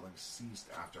why the killing ceased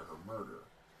after her murder.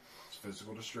 His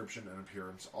physical description and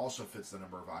appearance also fits the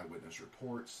number of eyewitness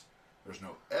reports. There's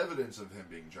no evidence of him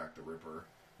being Jack the Ripper,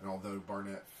 and although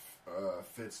Barnett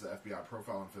fits the FBI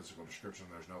profile and physical description,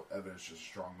 there's no evidence, just a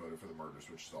strong motive for the murders,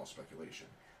 which is all speculation.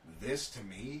 This, to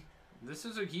me,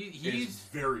 he's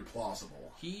very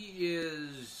plausible. He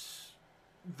is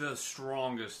the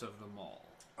strongest of them all.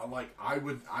 I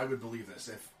would believe this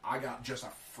if I got just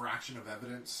a fraction of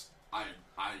evidence.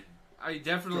 I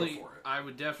definitely, go for it. I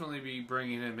would definitely be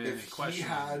bringing him in. If he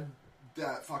had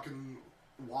that fucking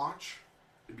watch,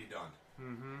 it'd be done.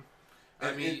 Mm-hmm.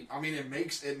 I mean, it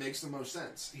makes the most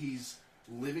sense. He's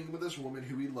living with this woman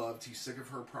who he loved. He's sick of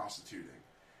her prostituting.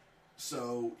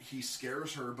 So he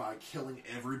scares her by killing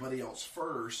everybody else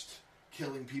first,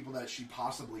 killing people that she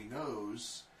possibly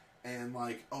knows, and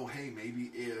like, oh hey,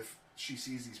 maybe if she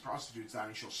sees these prostitutes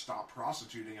dying, she'll stop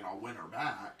prostituting and I'll win her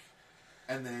back.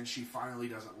 And then she finally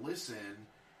doesn't listen,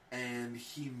 and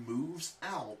he moves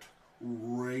out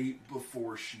right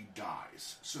before she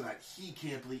dies so that he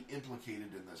can't be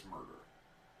implicated in this murder.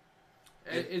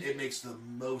 It makes the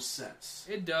most sense.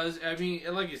 It does. I mean,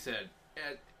 like you said,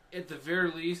 at the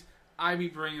very least, I'd be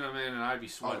bringing them in and I'd be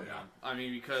sweating them. I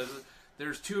mean, because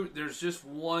there's just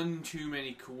one too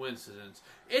many coincidences.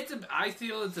 I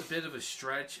feel it's a bit of a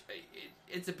stretch.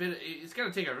 It's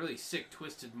going to take a really sick,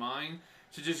 twisted mind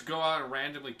to just go out and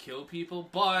randomly kill people,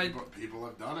 but people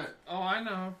have done it. Oh, I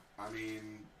know. I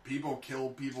mean, people kill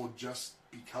people just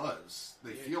because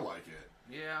they feel like it.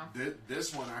 Yeah.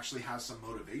 This one actually has some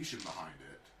motivation behind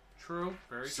it. True.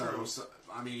 Very true. So,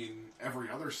 I mean, every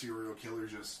other serial killer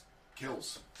just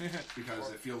kills because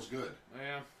it feels good.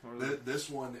 Yeah. This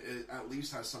one at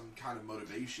least has some kind of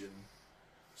motivation.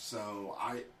 So,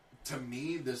 to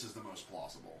me, this is the most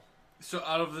plausible. So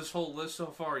out of this whole list so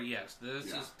far, yes, this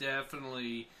is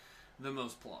definitely the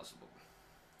most plausible.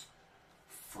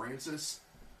 Francis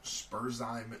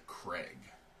Spurzheim Craig.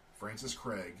 Francis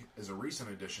Craig is a recent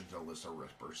addition to the list of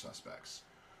Ripper suspects.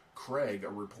 Craig, a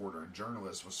reporter and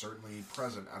journalist, was certainly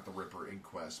present at the Ripper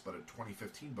inquest, but a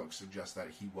 2015 book suggests that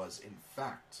he was, in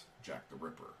fact, Jack the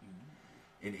Ripper.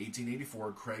 In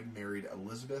 1884, Craig married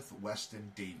Elizabeth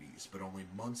Weston Davies, but only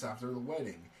months after the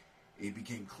wedding, it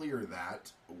became clear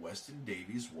that Weston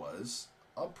Davies was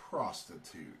a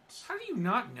prostitute. How do you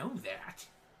not know that?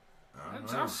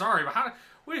 I'm sorry, but how?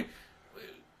 Wait.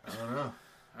 I don't know.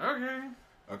 Okay.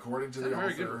 According to the author,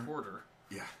 very good reporter.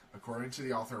 Yeah. According to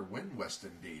the author, Wynne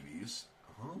Weston Davies,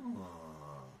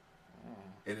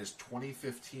 in his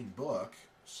 2015 book,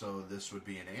 so this would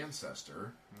be an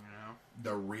ancestor. Yeah.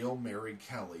 The real Mary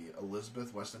Kelly,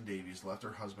 Elizabeth Weston Davies, left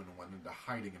her husband and went into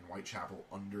hiding in Whitechapel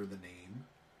under the name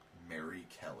Mary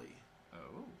Kelly.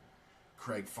 Oh.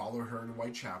 Craig followed her to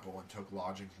Whitechapel and took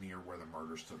lodgings near where the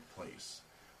murders took place.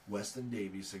 Weston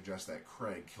Davies suggests that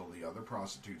Craig killed the other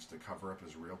prostitutes to cover up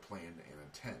his real plan and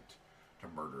intent to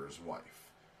murder his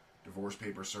wife. Divorce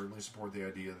papers certainly support the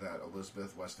idea that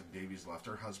Elizabeth Weston Davies left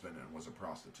her husband and was a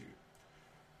prostitute.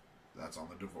 That's on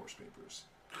the divorce papers.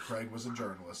 Craig was a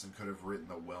journalist and could have written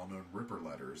the well-known Ripper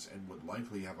letters and would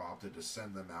likely have opted to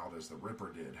send them out as the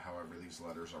Ripper did. However, these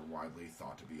letters are widely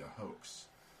thought to be a hoax.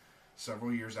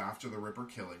 Several years after the Ripper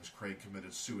killings, Craig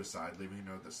committed suicide, leaving a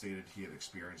note that stated he had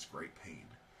experienced great pain.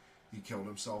 He killed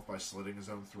himself by slitting his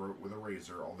own throat with a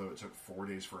razor, although it took 4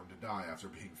 days for him to die after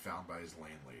being found by his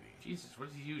landlady. Jesus,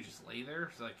 what did he do? Just lay there?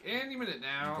 It's like, any minute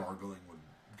now.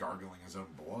 Gargling his own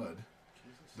blood.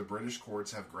 Jesus. The British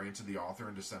courts have granted the author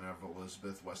and descendant of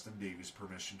Elizabeth Weston Davies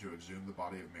permission to exhume the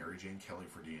body of Mary Jane Kelly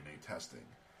for DNA testing.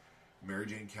 Mary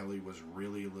Jane Kelly was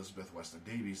really Elizabeth Weston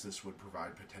Davies. This would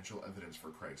provide potential evidence for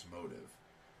Craig's motive.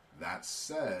 That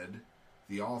said,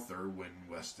 the author, Wynne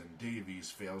Weston Davies,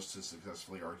 fails to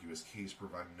successfully argue his case,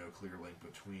 providing no clear link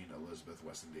between Elizabeth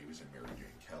Weston Davies and Mary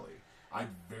Jane Kelly. I'd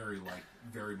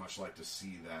very much like to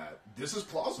see that. This is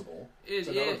plausible. It's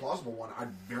another plausible one.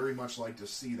 I'd very much like to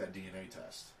see that DNA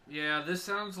test. Yeah, this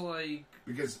sounds like...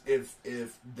 Because if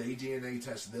they DNA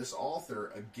test this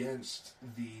author against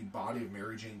the body of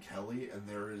Mary Jane Kelly and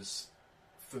there is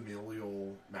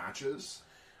familial matches,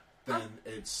 then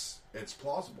it's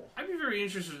plausible. I'd be very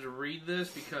interested to read this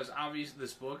because obviously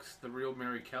this book's The Real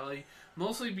Mary Kelly.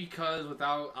 Mostly because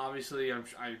without, obviously, I'm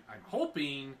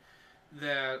hoping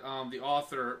that the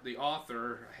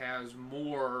author has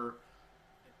more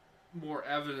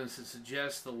evidence that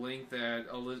suggests the link that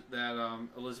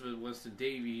Elizabeth Weston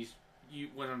Davies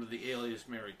went under the alias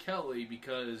Mary Kelly,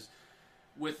 because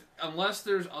unless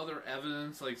there's other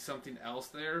evidence, like something else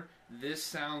there, this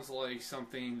sounds like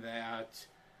something that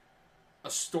a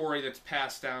story that's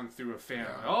passed down through a family.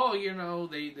 Yeah. Oh,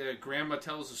 the grandma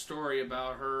tells a story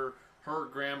about her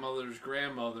grandmother's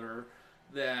grandmother.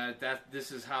 That this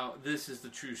is the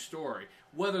true story.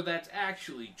 Whether that's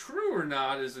actually true or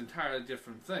not is an entirely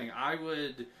different thing.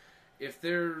 If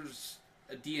there's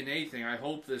a DNA thing, I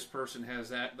hope this person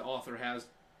the author has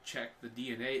checked the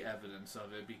DNA evidence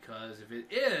of it, because if it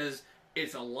is,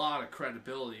 it's a lot of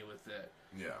credibility with it.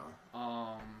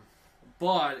 Yeah.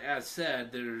 But as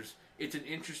said, it's an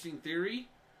interesting theory,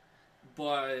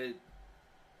 but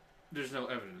there's no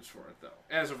evidence for it though,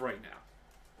 as of right now.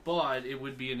 But it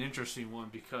would be an interesting one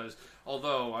because,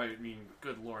 although, I mean,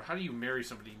 good Lord, how do you marry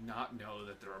somebody not know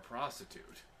that they're a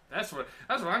prostitute? That's what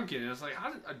I'm getting. It's like,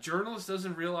 how a journalist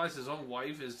doesn't realize his own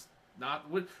wife is not.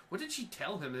 What did she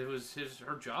tell him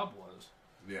her job was?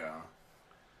 Yeah.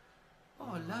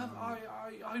 Oh, love,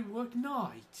 I work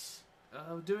nights.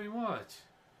 Doing what?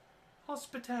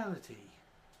 Hospitality.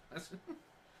 That's.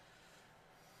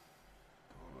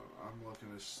 I'm looking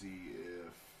to see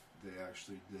if they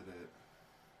actually did it.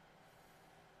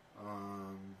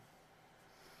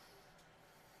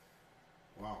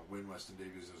 Wow, Wayne Weston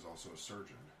Davies is also a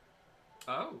surgeon.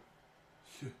 Oh.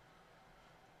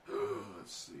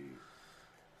 Let's see.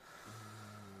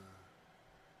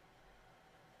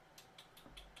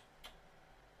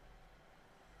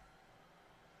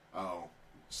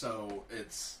 So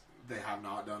they have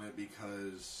not done it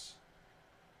because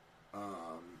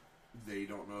they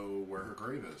don't know where her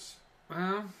grave is.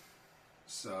 Well,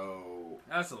 so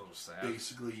that's a little sad.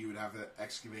 Basically, you would have to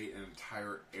excavate an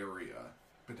entire area,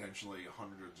 potentially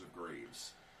hundreds of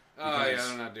graves. Oh yeah,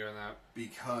 they're not doing that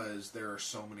because there are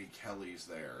so many Kellys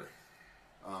there,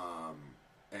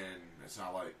 and it's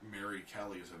not like Mary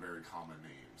Kelly is a very common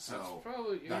name. So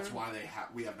that's why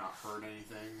we have not heard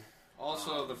anything.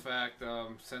 Also, the fact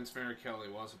since Mary Kelly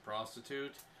was a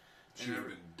prostitute, she had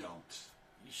been dumped.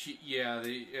 She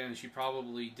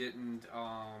probably didn't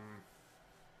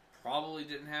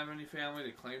have any family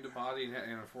to claim the body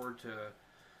and afford to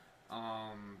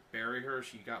bury her.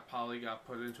 She probably got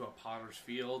put into a potter's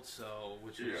field,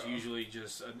 which is usually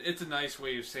just it's a nice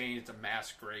way of saying it's a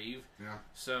mass grave. Yeah.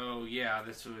 So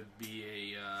this would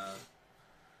be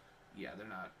they're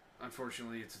not.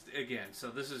 Unfortunately,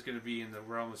 so this is going to be in the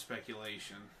realm of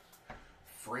speculation.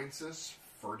 Francis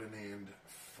Ferdinand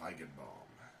Feigenbaum.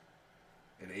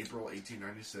 In April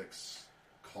 1896,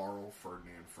 Carl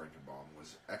Ferdinand Feigenbaum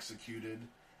was executed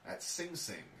at Sing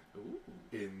Sing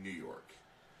in New York.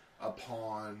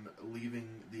 Upon leaving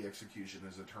the execution,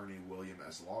 his attorney, William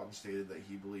S. Lawton, stated that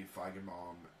he believed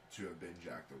Feigenbaum to have been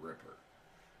Jack the Ripper.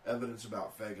 Evidence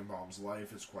about Feigenbaum's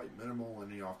life is quite minimal,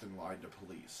 and he often lied to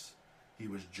police. He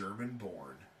was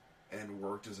German-born and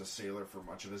worked as a sailor for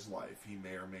much of his life. He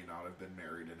may or may not have been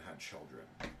married and had children.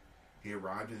 He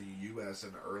arrived in the U.S.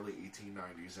 in the early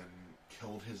 1890s and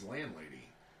killed his landlady,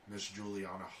 Miss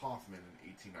Juliana Hoffman, in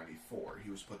 1894. He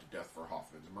was put to death for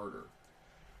Hoffman's murder.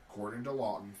 According to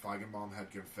Lawton, Feigenbaum had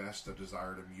confessed a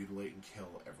desire to mutilate and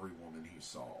kill every woman he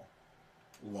saw.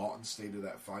 Lawton stated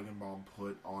that Feigenbaum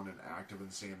put on an act of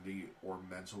insanity or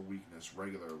mental weakness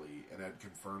regularly and had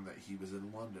confirmed that he was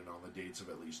in London on the dates of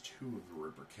at least 2 of the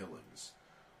Ripper killings.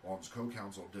 Lawton's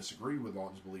co-counsel disagreed with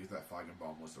Lawton's belief that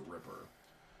Feigenbaum was the Ripper.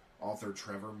 Author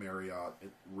Trevor Marriott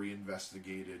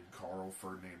reinvestigated Carl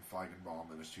Ferdinand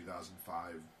Feigenbaum in his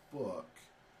 2005 book,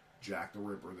 Jack the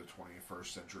Ripper, the 21st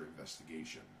Century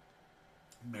Investigation.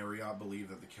 Marriott believed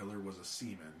that the killer was a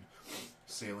seaman,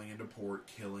 sailing into port,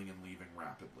 killing, and leaving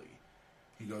rapidly.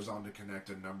 He goes on to connect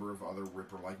a number of other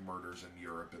Ripper-like murders in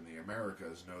Europe and the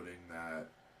Americas, noting that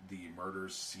the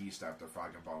murders ceased after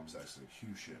Feigenbaum's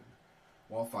execution.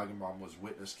 While Feigenbaum was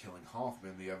witnessed killing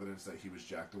Hoffman, the evidence that he was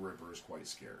Jack the Ripper is quite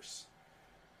scarce.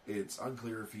 It's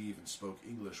unclear if he even spoke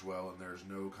English well, and there is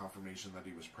no confirmation that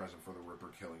he was present for the Ripper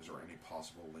killings or any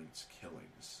possible linked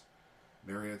killings.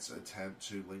 Marriott's attempt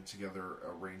to link together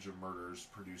a range of murders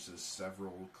produces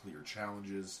several clear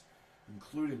challenges,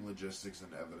 including logistics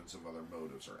and evidence of other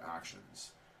motives or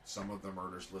actions. Some of the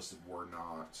murders listed were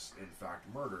not, in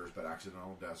fact, murders, but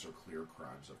accidental deaths or clear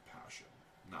crimes of passion.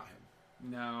 Not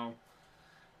him. No.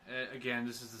 Again,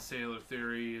 this is the sailor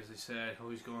theory, as I said.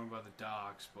 He's going by the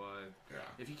docks, but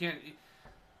if he can't...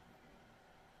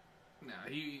 No,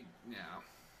 I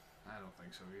don't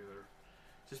think so either.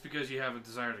 Just because you have a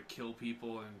desire to kill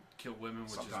people and kill women,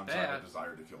 which sometimes is bad. I have a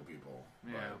desire to kill people.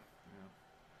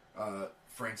 Yeah.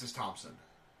 Francis Thompson.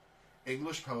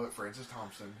 English poet Francis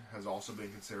Thompson has also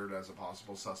been considered as a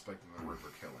possible suspect in the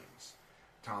Ripper killings.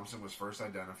 Thompson was first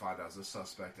identified as a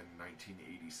suspect in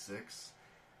 1986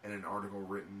 in an article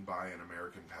written by an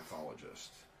American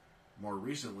pathologist. More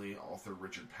recently, author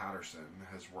Richard Patterson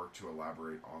has worked to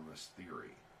elaborate on this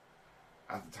theory.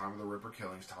 At the time of the Ripper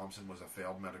killings, Thompson was a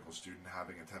failed medical student,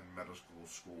 having attended medical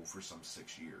school for some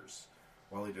 6 years.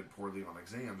 While he did poorly on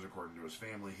exams, according to his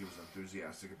family, he was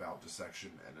enthusiastic about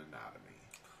dissection and anatomy.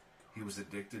 He was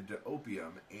addicted to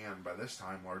opium and, by this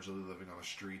time, largely living on the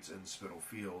streets in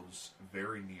Spitalfields,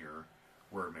 very near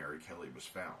where Mary Kelly was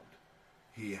found.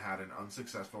 He had an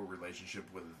unsuccessful relationship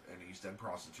with an East End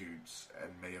prostitute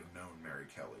and may have known Mary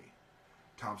Kelly.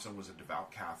 Thompson was a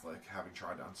devout Catholic, having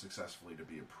tried unsuccessfully to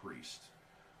be a priest.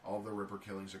 All of the Ripper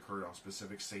killings occurred on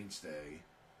specific saints' day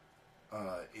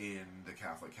in the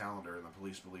Catholic calendar, and the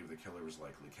police believe the killer was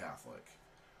likely Catholic.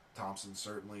 Thompson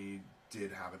certainly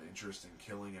did have an interest in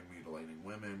killing and mutilating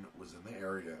women, was in the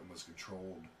area, and was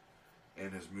controlled,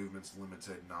 and his movements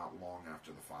limited not long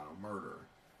after the final murder.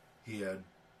 He had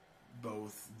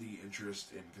both the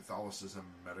interest in Catholicism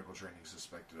and medical training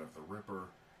suspected of the Ripper.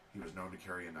 He was known to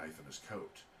carry a knife in his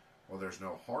coat. While there's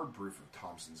no hard proof of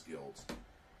Thompson's guilt,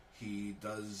 He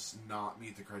does not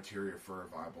meet the criteria for a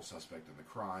viable suspect in the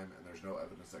crime, and there's no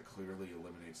evidence that clearly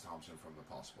eliminates Thompson from the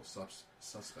possible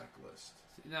suspect list.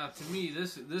 Now, to me,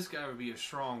 this guy would be a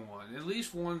strong one. At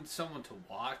least someone to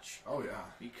watch. Oh, yeah.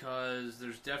 Because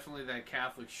there's definitely that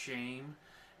Catholic shame,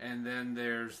 and then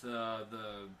there's the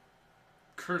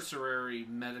cursory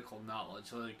medical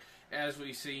knowledge. Like, as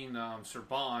we've seen Sir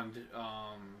Bond,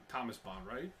 Thomas Bond,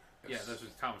 right? Yes. Yeah, that's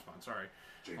Thomas Bond, sorry.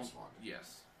 James Bond.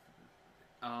 Yes.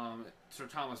 Sir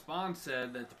Thomas Bond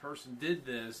said that the person did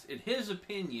this, in his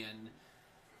opinion,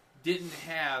 didn't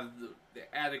have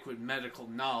the adequate medical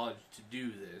knowledge to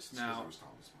do this. Now, it was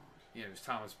Thomas Bond. Yeah, it was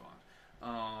Thomas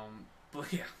Bond.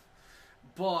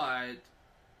 But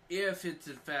if it's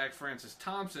in fact Francis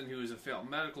Thompson, who is a failed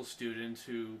medical student,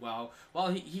 who while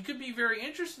he could be very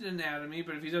interested in anatomy,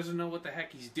 but if he doesn't know what the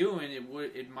heck he's doing,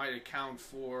 it might account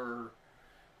for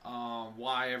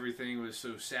why everything was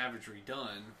so savagely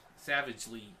done.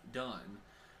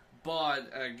 But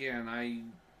again, I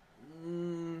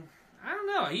don't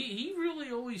know. He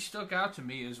really always stuck out to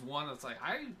me as one that's like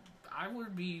I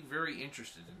would be very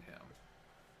interested in him.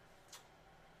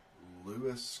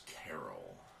 Lewis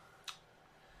Carroll.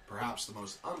 Perhaps the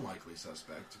most unlikely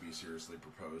suspect to be seriously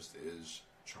proposed is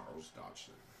Charles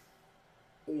Dodgson,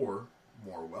 or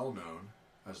more well known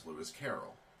as Lewis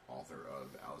Carroll, author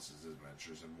of Alice's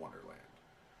Adventures in Wonderland.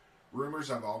 Rumors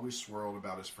have always swirled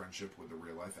about his friendship with the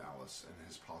real-life Alice and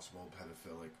his possible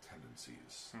pedophilic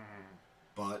tendencies.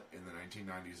 But in the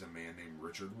 1990s, a man named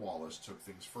Richard Wallace took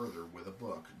things further with a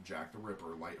book, Jack the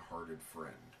Ripper, Light-Hearted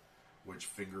Friend, which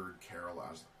fingered Carroll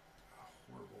as...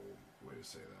 a horrible way to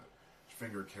say that.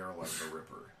 Fingered Carroll as the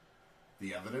Ripper.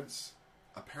 The evidence?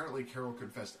 Apparently Carroll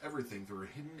confessed everything through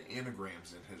hidden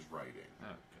anagrams in his writing. Oh,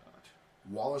 God.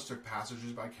 Wallace took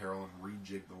passages by Carroll and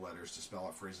rejigged the letters to spell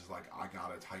out phrases like, I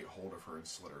got a tight hold of her and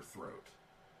slit her throat.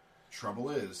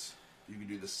 Trouble is, you can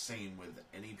do the same with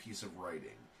any piece of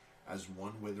writing, as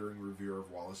one withering reviewer of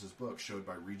Wallace's book showed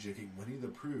by rejigging Winnie the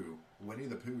Pooh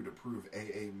to prove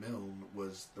A.A. Milne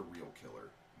was the real killer.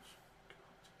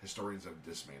 Historians have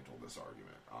dismantled this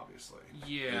argument, obviously.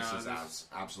 Yeah. This is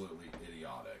absolutely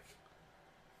idiotic.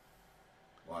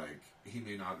 Like, he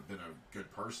may not have been a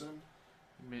good person.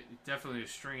 Definitely a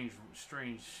strange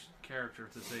character,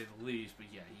 to say the least, but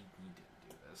yeah, he didn't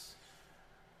do this.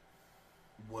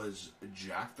 Was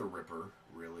Jack the Ripper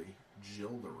really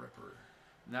Jill the Ripper?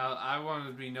 Now, I wanted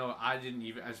to be known, I didn't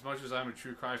even, as much as I'm a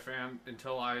true crime fan,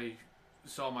 until I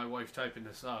saw my wife typing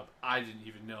this up, I didn't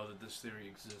even know that this theory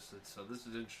existed, so this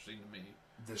is interesting to me.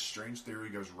 This strange theory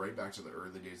goes right back to the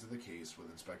early days of the case,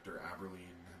 with Inspector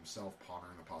Aberline himself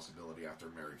pondering the possibility after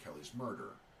Mary Kelly's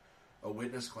murder. A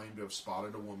witness claimed to have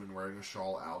spotted a woman wearing a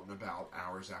shawl out and about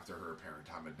hours after her apparent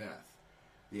time of death.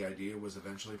 The idea was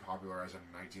eventually popularized in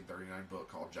a 1939 book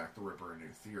called Jack the Ripper, A New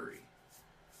Theory.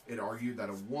 It argued that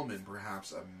a woman,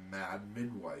 perhaps a mad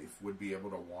midwife, would be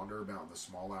able to wander about in the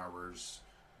small hours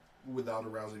without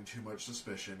arousing too much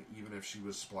suspicion, even if she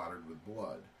was splattered with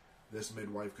blood. This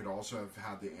midwife could also have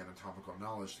had the anatomical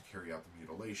knowledge to carry out the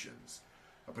mutilations.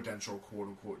 A potential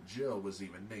quote-unquote Jill was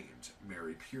even named,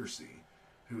 Mary Piercy,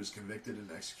 who was convicted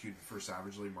and executed for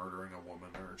savagely murdering a woman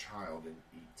and her child in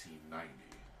 1890.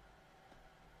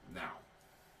 Now,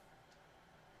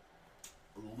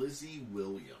 Lizzie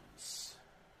Williams.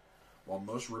 While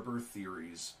most Ripper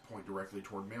theories point directly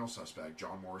toward male suspect,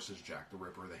 John Morris's Jack the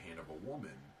Ripper, The Hand of a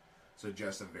Woman,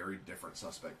 suggests a very different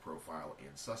suspect profile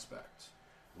and suspect.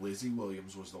 Lizzie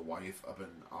Williams was the wife of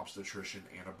an obstetrician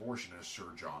and abortionist, Sir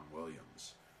John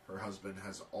Williams. Her husband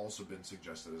has also been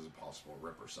suggested as a possible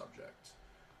Ripper subject.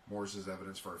 Morris's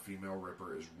evidence for a female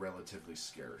Ripper is relatively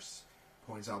scarce.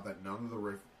 Points out that none of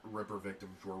the Ripper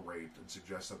victims were raped and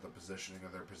suggests that the positioning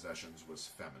of their possessions was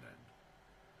feminine.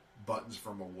 Buttons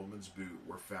from a woman's boot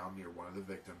were found near one of the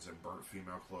victims, and burnt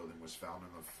female clothing was found in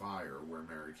the fire where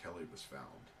Mary Kelly was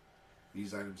found.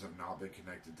 These items have not been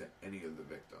connected to any of the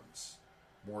victims.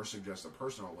 Moore suggests a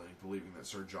personal link, believing that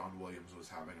Sir John Williams was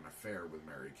having an affair with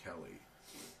Mary Kelly.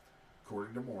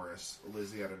 According to Morris,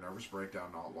 Lizzie had a nervous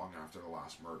breakdown not long after the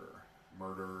last murder.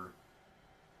 Murder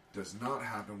does not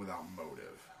happen without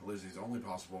motive. Lizzie's only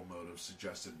possible motive,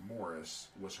 suggested Morris,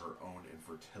 was her own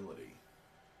infertility.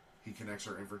 He connects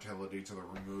her infertility to the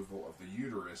removal of the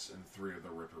uterus in 3 of the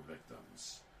Ripper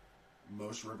victims.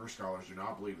 Most Ripper scholars do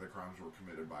not believe the crimes were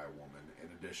committed by a woman. In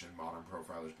addition, modern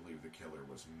profilers believe the killer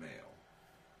was male.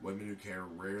 Women who care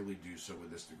rarely do so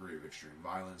with this degree of extreme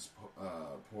violence.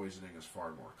 Poisoning is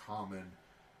far more common.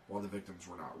 While the victims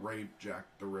were not raped, Jack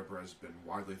the Ripper has been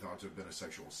widely thought to have been a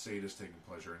sexual sadist taking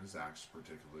pleasure in his acts,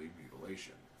 particularly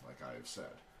mutilation, like I have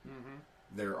said. Mm-hmm.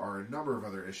 There are a number of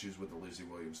other issues with the Lizzie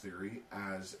Williams theory.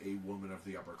 As a woman of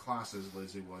the upper classes,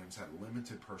 Lizzie Williams had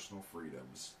limited personal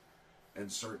freedoms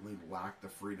and certainly lacked the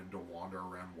freedom to wander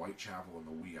around Whitechapel in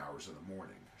the wee hours of the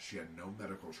morning. She had no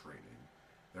medical training.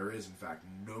 There is, in fact,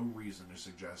 no reason to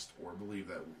suggest or believe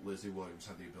that Lizzie Williams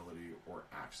had the ability or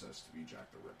access to be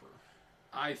Jack the Ripper.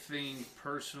 I think,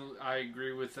 personally, I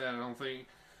agree with that.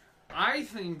 I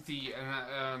think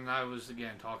and I was,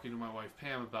 again, talking to my wife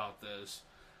Pam about this.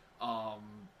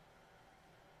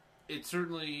 It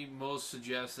certainly most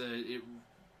suggests that it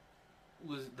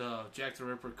was the Jack the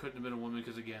Ripper couldn't have been a woman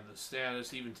because, again, the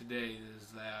status even today is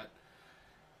that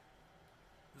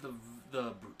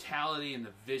the brutality and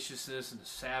the viciousness and the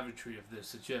savagery of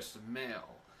this is just a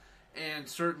male. And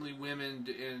certainly women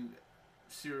and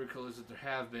serial killers that there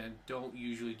have been don't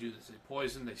usually do this. They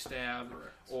poison, they stab,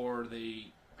 Correct. Or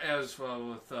they, as well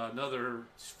with another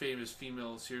famous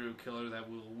female serial killer that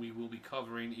we will be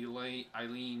covering,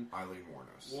 Eileen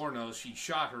Wuornos. She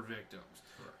shot her victims.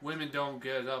 Correct. Women don't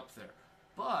get up there,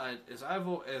 but as I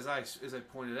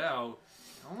pointed out,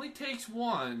 it only takes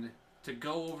one to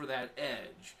go over that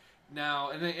edge.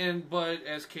 Now, but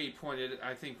as Kate pointed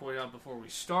out before we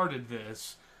started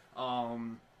this,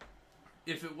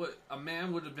 if it would, a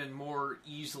man would have been more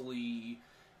easily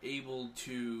able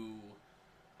to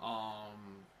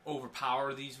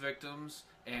overpower these victims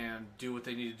and do what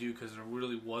they need to do because there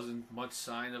really wasn't much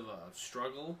sign of a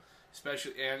struggle,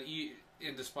 especially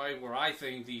and despite where I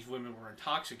think these women were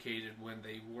intoxicated when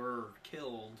they were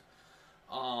killed,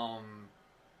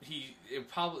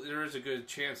 there is a good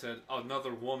chance that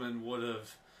another woman would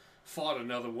have fought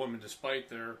another woman despite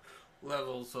their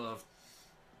levels of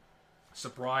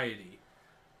sobriety.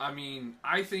 I mean,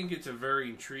 I think it's a very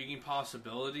intriguing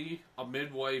possibility. A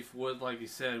midwife would, like you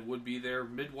said, would be there.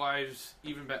 Midwives,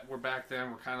 even were back then,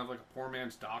 were kind of like a poor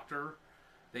man's doctor.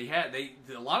 A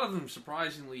lot of them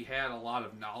surprisingly had a lot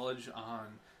of knowledge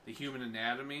on the human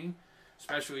anatomy,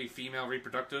 especially female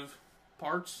reproductive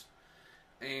parts.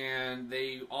 And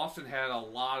they often had a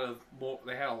lot of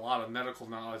medical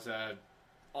knowledge that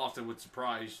often would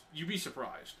surprise you'd be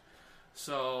surprised.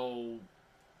 So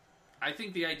I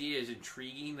think the idea is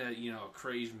intriguing that a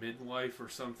crazed midwife or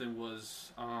something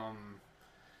was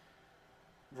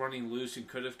running loose and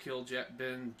could have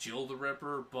been Jill the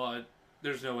Ripper, but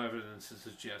there's no evidence to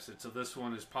suggest it. So this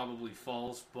one is probably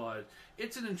false, but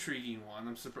it's an intriguing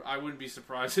one. I wouldn't be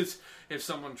surprised if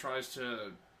someone tries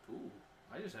to. Ooh,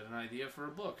 I just had an idea for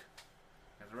a book.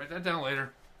 I have to write that down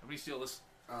later. Nobody steal this.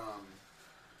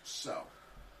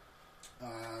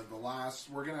 The last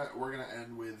we're gonna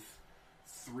end with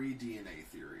 3 DNA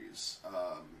theories.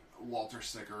 Walter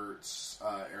Sickert's,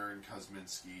 Aaron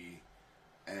Kosminski,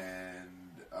 and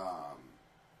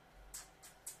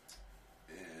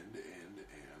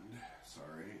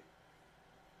sorry.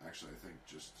 Actually, I think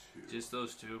just 2. Just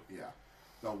those 2? Yeah.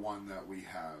 The one that we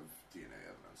have DNA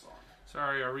evidence on.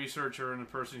 Sorry, our researcher and the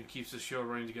person who keeps the show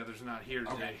running together is not here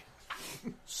today.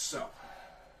 Okay. So,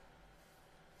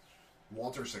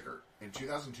 Walter Sickert. In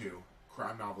 2002,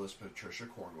 crime novelist Patricia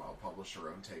Cornwell published her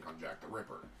own take on Jack the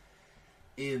Ripper.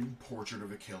 In Portrait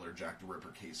of a Killer, Jack the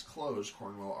Ripper Case Closed,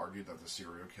 Cornwell argued that the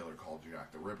serial killer called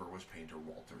Jack the Ripper was painter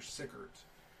Walter Sickert.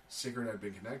 Sickert had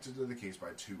been connected to the case by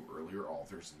 2 earlier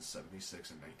authors in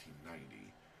 1976 and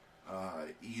 1990,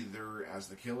 either as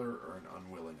the killer or an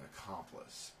unwilling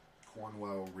accomplice.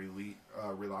 Cornwell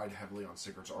relied heavily on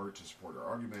Sickert's art to support her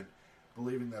argument,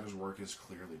 believing that his work is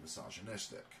clearly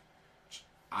misogynistic. Which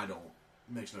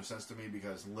makes no sense to me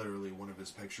because literally one of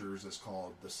his pictures is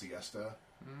called The Siesta.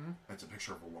 Mm-hmm. It's a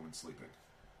picture of a woman sleeping.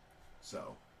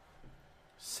 So.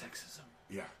 Sexism.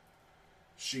 Yeah.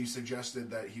 She suggested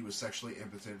that he was sexually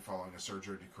impotent following a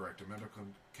surgery to correct a medical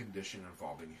condition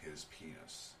involving his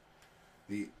penis.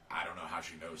 I don't know how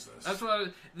she knows this. That's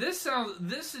what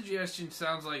this suggestion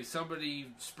sounds like somebody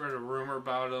spread a rumor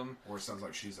about him. Or it sounds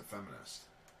like she's a feminist.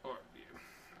 Or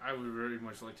I would very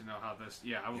much like to know how this.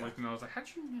 Yeah, I would like to know. I was like, how'd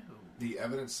you know? The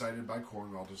evidence cited by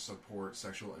Cornwell to support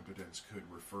sexual impotence could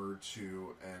refer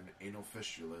to an anal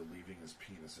fistula leaving his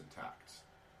penis intact.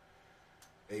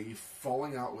 A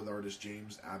falling out with artist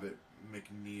James Abbott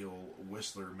McNeil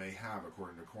Whistler may have,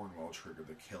 according to Cornwell, triggered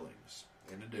the killings.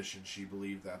 In addition, she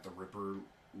believed that the Ripper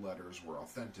letters were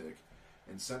authentic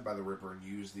and sent by the Ripper and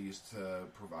used these to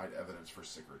provide evidence for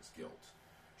Sickert's guilt.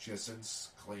 She has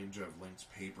since claimed to have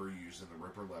linked paper used in the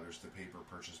Ripper letters to paper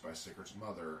purchased by Sickert's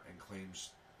mother and claims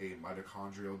a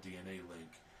mitochondrial DNA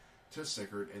link to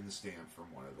Sickert in the stamp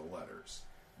from one of the letters.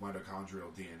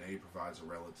 Mitochondrial DNA provides a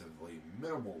relatively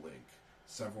minimal link.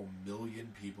 Several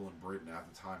million people in Britain at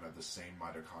the time had the same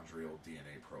mitochondrial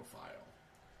DNA profile.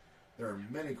 There are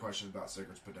many questions about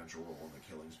Sigurd's potential role in the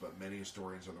killings, but many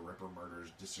historians of the Ripper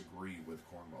murders disagree with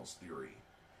Cornwell's theory.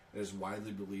 It is widely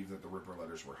believed that the Ripper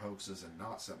letters were hoaxes and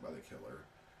not sent by the killer.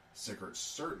 Sigurd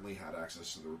certainly had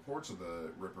access to the reports of the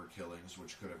Ripper killings,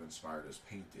 which could have inspired his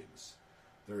paintings.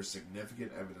 There is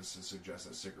significant evidence to suggest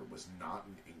that Sigurd was not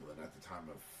in England at the time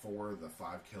of 4 of the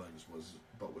 5 killings,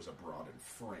 but was abroad in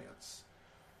France.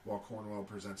 While Cornwell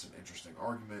presents an interesting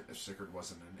argument, if Sigurd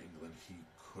wasn't in England, he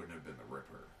couldn't have been the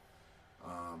Ripper.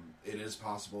 It is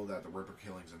possible that the Ripper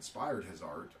killings inspired his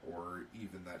art, or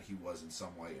even that he was in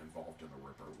some way involved in the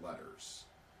Ripper letters.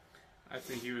 I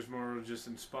think he was more just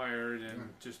inspired and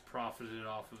just profited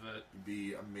off of it.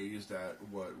 Be amazed at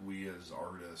what we as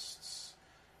artists,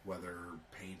 whether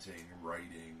painting,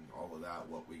 writing, all of that,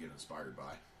 what we get inspired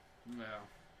by.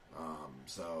 Yeah.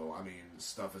 So, I mean,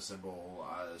 stuff as simple.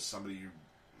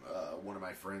 One of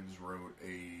my friends wrote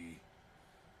a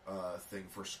thing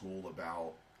for school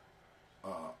about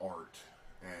art,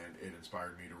 and it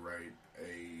inspired me to write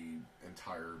a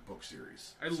entire book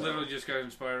series. I literally just got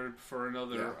inspired for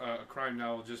another crime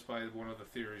novel just by one of the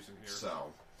theories in here.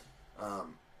 So,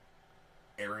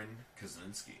 Aaron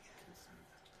Kaczynski.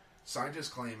 Scientists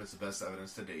claim it's the best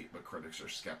evidence to date, but critics are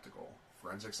skeptical.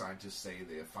 Forensic scientists say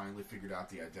they have finally figured out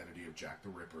the identity of Jack the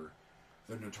Ripper,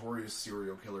 the notorious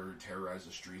serial killer who terrorized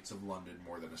the streets of London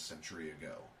more than a century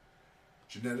ago.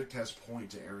 Genetic tests point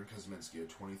to Aaron Kaczynski, a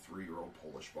 23-year-old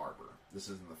Polish barber. This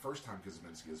isn't the first time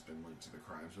Kaczynski has been linked to the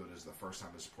crimes, but it is the first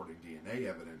time his supporting DNA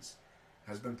evidence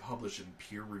has been published in a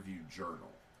peer-reviewed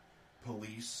journal.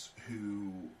 Police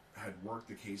who had worked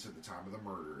the case at the time of the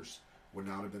murders would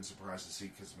not have been surprised to see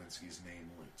Kaczynski's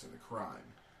name linked to the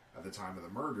crime. At the time of the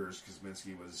murders,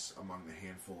 Kaczynski was among the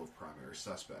handful of primary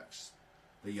suspects.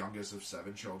 The youngest of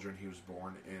 7 children, he was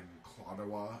born in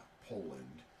Kladwa,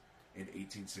 Poland, in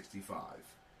 1865.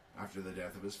 After the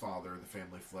death of his father, the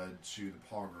family fled to the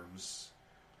pogroms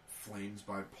flamed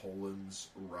by Poland's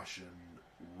Russian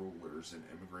rulers and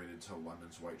immigrated to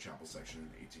London's Whitechapel section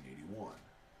in 1881.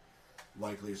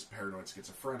 Likely as paranoid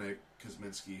schizophrenic,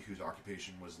 Kaczynski, whose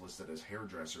occupation was listed as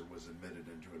hairdresser, was admitted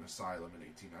into an asylum in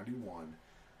 1891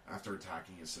 after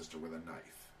attacking his sister with a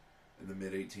knife. In the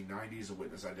mid-1890s, a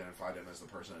witness identified him as the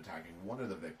person attacking one of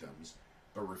the victims,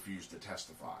 but refused to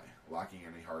testify. Lacking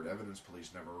any hard evidence,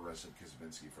 police never arrested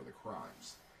Kaczynski for the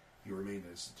crimes. He remained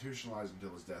institutionalized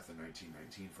until his death in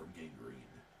 1919 from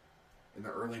gangrene. In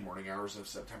the early morning hours of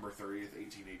September 30th,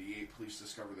 1888, police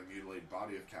discovered the mutilated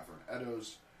body of Catherine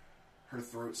Eddowes, her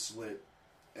throat slit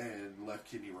and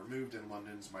left kidney removed in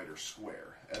London's Mitre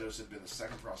Square. Eddowes had been the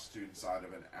second prostitute inside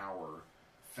of an hour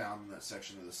found in that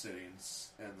section of the city,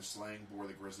 and the slaying bore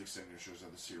the grisly signatures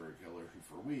of the serial killer who,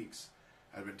 for weeks,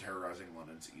 had been terrorizing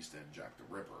London's East End Jack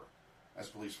the Ripper. As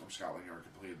police from Scotland Yard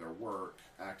completed their work,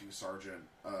 Acting Sergeant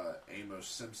Amos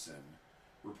Simpson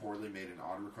reportedly made an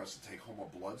odd request to take home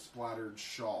a blood-splattered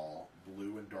shawl,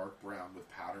 blue and dark brown, with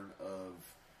pattern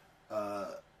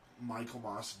of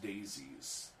Michaelmas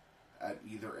daisies at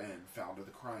either end, found at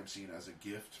the crime scene as a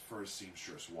gift for his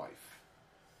seamstress wife.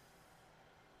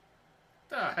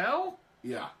 The hell?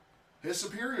 Yeah. His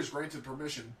superiors granted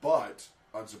permission, but,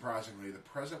 unsurprisingly, the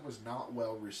present was not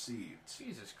well received.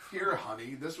 Jesus Christ. Here,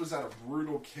 honey, this was at a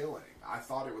brutal killing. I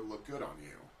thought it would look good on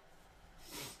you.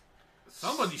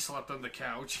 Somebody slept on the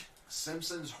couch.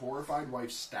 Simpson's horrified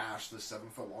wife stashed the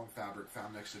 7-foot-long fabric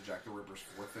found next to Jack the Ripper's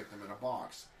 4th victim in a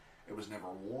box. It was never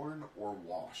worn or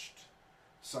washed.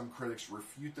 Some critics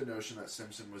refute the notion that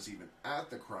Simpson was even at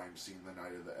the crime scene the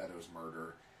night of the Eddowes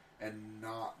murder, and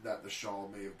not that the shawl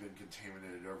may have been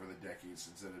contaminated over the decades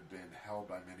since it had been held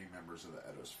by many members of the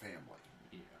Eddowes family.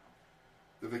 Yeah.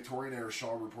 The Victorian-era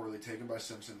shawl reportedly taken by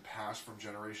Simpson passed from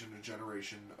generation to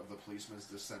generation of the policeman's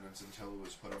descendants until it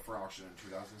was put up for auction in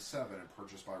 2007 and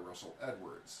purchased by Russell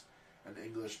Edwards, an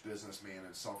English businessman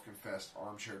and self-confessed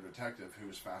armchair detective who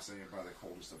was fascinated by the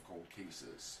coldest of cold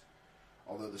cases.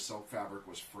 Although the silk fabric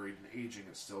was frayed and aging,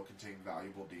 it still contained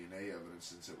valuable DNA evidence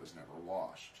since it was never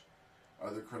washed.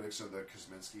 Other critics of the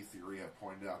Kaczynski theory have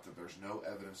pointed out that there's no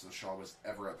evidence the shawl was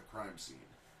ever at the crime scene.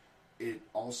 It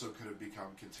also could have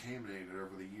become contaminated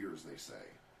over the years, they say.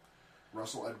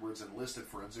 Russell Edwards enlisted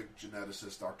forensic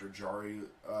geneticist Dr. Jari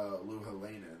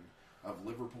Luhalainen of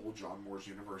Liverpool John Moores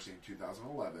University in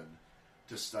 2011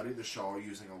 to study the shawl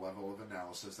using a level of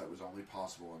analysis that was only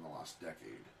possible in the last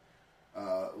decade.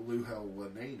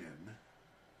 Luhalainen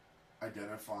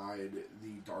identified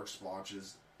the dark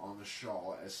splotches on the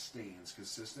shawl as stains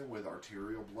consistent with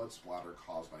arterial blood splatter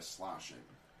caused by slashing.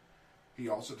 He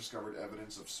also discovered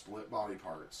evidence of split body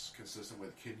parts consistent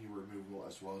with kidney removal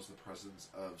as well as the presence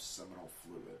of seminal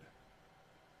fluid.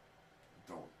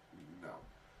 Don't know.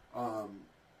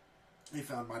 He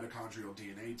found mitochondrial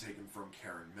DNA taken from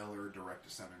Karen Miller, direct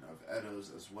descendant of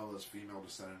Eddowes, as well as female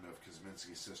descendant of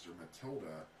Kosminski's sister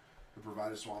Matilda, who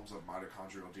provided swabs of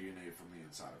mitochondrial DNA from the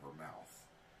inside of her mouth.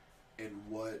 In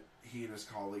what he and his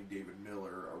colleague David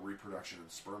Miller, a reproduction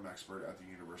and sperm expert at the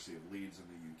University of Leeds in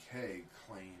the UK,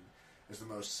 claim is the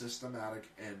most systematic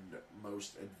and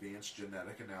most advanced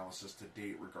genetic analysis to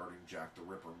date regarding Jack the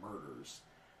Ripper murders.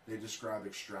 They describe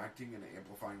extracting and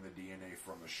amplifying the DNA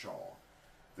from the shawl.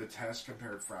 The test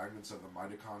compared fragments of the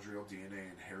mitochondrial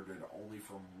DNA inherited only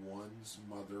from one's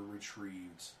mother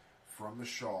retrieved from the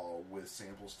shawl with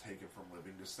samples taken from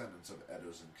living descendants of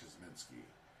Eddowes and Kosminski.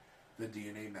 The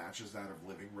DNA matches that of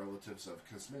living relatives of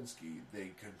Kosminski,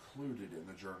 they concluded in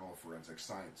the Journal of Forensic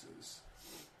Sciences.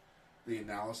 The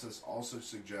analysis also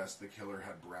suggests the killer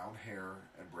had brown hair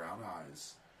and brown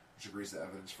eyes, which agrees to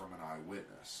evidence from an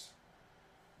eyewitness.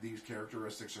 These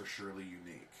characteristics are surely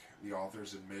unique. The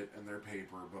authors admit in their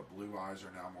paper, but blue eyes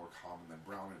are now more common than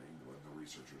brown in England, the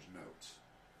researchers note.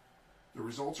 The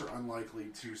results are unlikely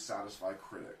to satisfy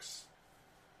critics.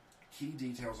 Key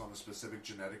details on the specific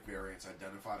genetic variants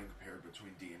identified and compared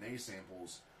between DNA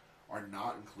samples are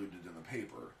not included in the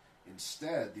paper.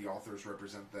 Instead, the authors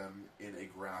represent them in a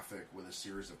graphic with a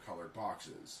series of colored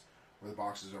boxes. Where the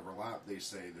boxes overlap, they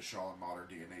say the Shaw and modern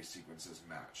DNA sequences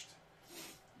matched.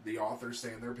 The authors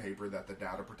say in their paper that the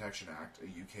Data Protection Act, a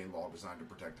UK law designed to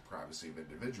protect the privacy of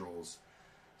individuals,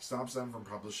 stops them from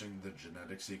publishing the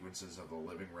genetic sequences of the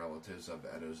living relatives of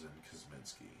Eddowes and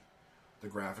Kosminski. The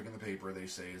graphic in the paper, they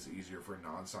say, is easier for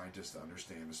non-scientists to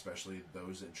understand, especially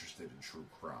those interested in true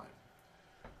crime.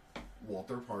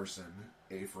 Walter Parson,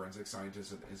 a forensic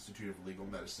scientist at the Institute of Legal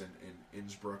Medicine in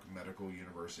Innsbruck Medical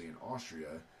University in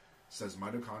Austria, says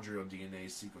mitochondrial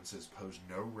DNA sequences pose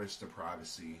no risk to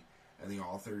privacy, and the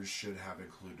authors should have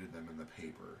included them in the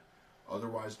paper.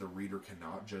 Otherwise, the reader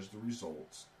cannot judge the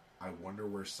results. I wonder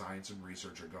where science and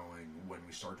research are going when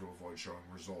we start to avoid showing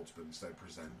results, but instead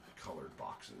present colored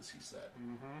boxes, he said.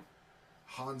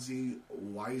 Hansi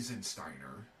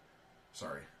Weisensteiner,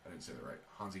 sorry, I didn't say that right,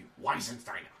 Hansi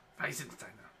Weisensteiner,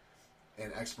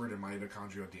 an expert in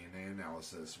mitochondrial DNA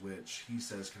analysis, which he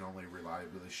says can only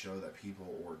reliably show that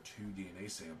people or two DNA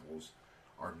samples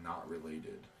are not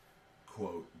related.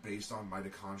 Quote, based on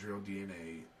mitochondrial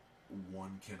DNA,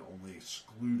 one can only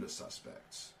exclude a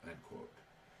suspect, end quote.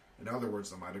 In other words,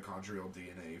 the mitochondrial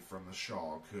DNA from the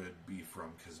Shaw could be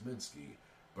from Kosminski,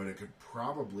 but it could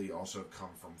probably also have come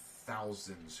from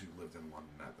thousands who lived in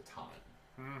London at the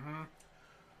time.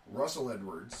 Russell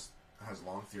Edwards has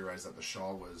long theorized that the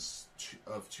Shaw was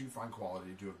of too fine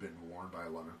quality to have been worn by a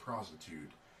London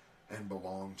prostitute and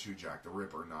belonged to Jack the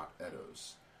Ripper, not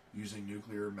Eddowes. Using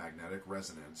nuclear magnetic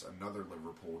resonance, another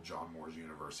Liverpool John Moores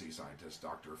University scientist,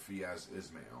 Dr. Fiaz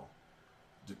Ismail,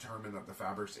 determined that the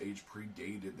fabric's age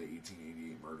predated the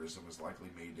 1888 murders and was likely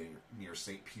made near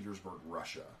St. Petersburg,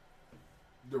 Russia.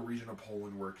 The region of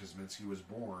Poland where Kosminski was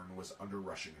born was under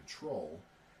Russian control,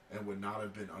 and would not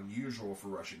have been unusual for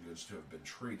Russian goods to have been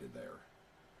traded there.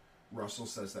 Russell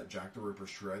says that Jack the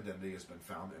Ripper's true identity has been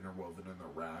found interwoven in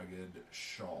the ragged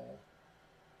shawl,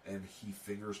 and he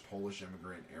fingers Polish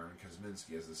immigrant Aaron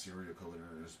Kosminski as the serial killer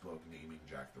in his book naming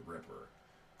Jack the Ripper.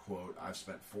 Quote, I've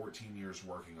spent 14 years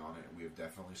working on it, and we have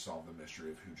definitely solved the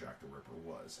mystery of who Jack the Ripper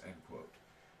was, end quote.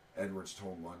 Edwards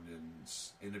told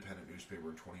London's independent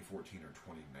newspaper in 2014 or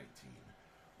 2019.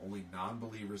 Only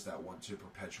non-believers that want to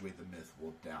perpetuate the myth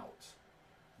will doubt.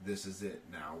 This is it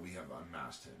now, we have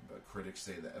unmasked him, but critics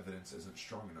say the evidence isn't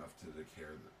strong enough to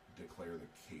declare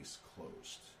the case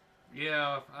closed.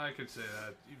 Yeah, I could say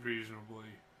that reasonably.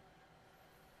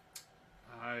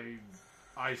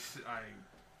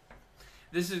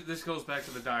 This goes back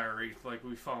to the diary, like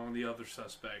we found the other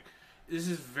suspect. This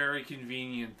is very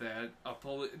convenient that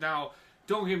now,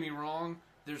 don't get me wrong,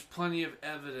 there's plenty of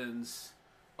evidence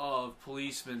of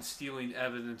policemen stealing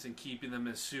evidence and keeping them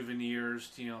as souvenirs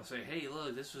to, say, hey,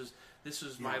 look, this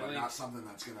was my link. Not something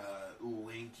that's going to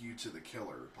link you to the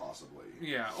killer, possibly.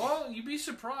 Yeah, well, you'd be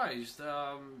surprised.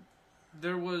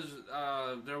 There was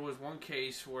one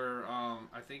case where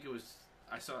I think it was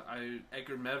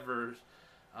Edgar Mevers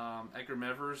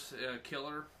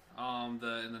killer in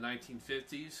the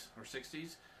 1950s or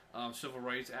 60s, civil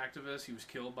rights activist. He was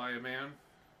killed by a man,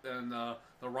 and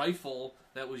the rifle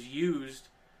that was used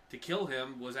to kill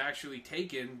him was actually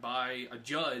taken by a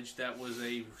judge that was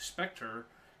a specter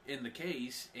in the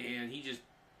case, and he just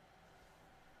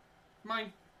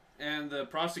mine. And the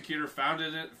prosecutor found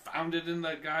it in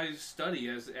the guy's study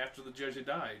after the judge had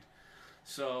died.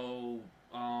 So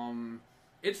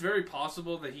it's very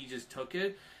possible that he just took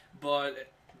it,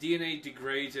 but DNA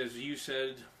degrades, as you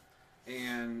said,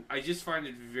 and I just find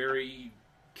it very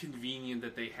convenient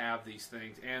that they have these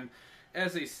things. And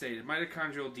as they stated,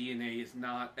 mitochondrial DNA is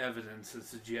not evidence that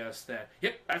suggests that,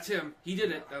 yep, that's him, he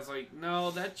did it. I was like,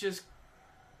 no, that just...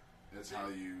 That's how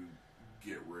you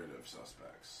get rid of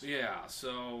suspects. Yeah,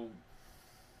 so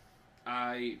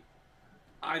I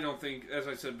don't think, as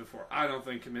I said before, I don't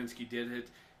think Kaminsky did it.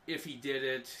 If he did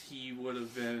it,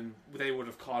 they would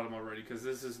have caught him already, because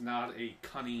this is not a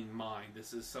cunning mind.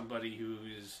 This is somebody who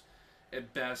is,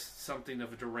 at best, something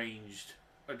of a deranged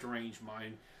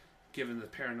mind, given the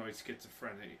paranoid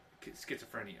schizophrenia.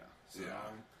 So,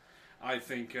 yeah. I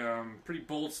think pretty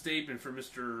bold statement for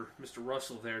Mr.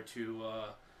 Russell there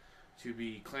to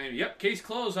be claiming, yep, case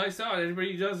closed, I saw it.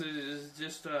 Anybody who does it is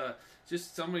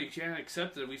just somebody can't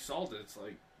accept it. We solved it. It's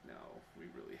like, no, we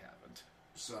really haven't.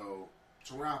 So,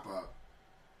 to wrap up,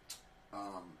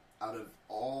 out of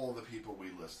all the people we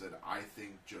listed, I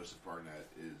think Joseph Barnett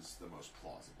is the most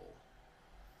plausible.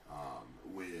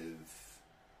 With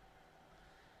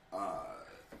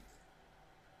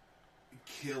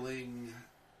killing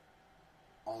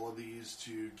all of these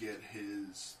to get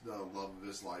the love of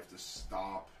his life to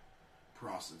stop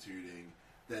prostituting,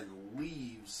 then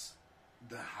leaves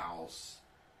the house,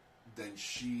 then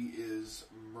she is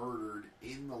murdered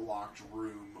in the locked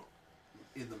room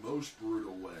in the most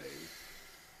brutal way,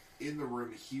 in the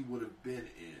room he would have been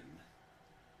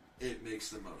in. It makes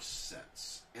the most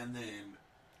sense. And then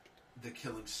the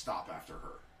killings stop after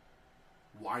her.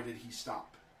 Why did he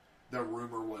stop? The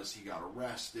rumor was he got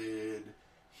arrested,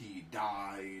 he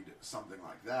died, something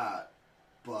like that.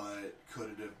 But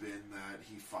could it have been that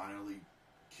he finally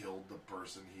killed the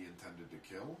person he intended to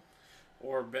kill?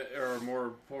 Or more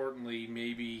importantly,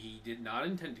 maybe he did not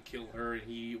intend to kill her,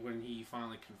 and when he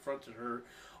finally confronted her,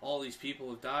 all these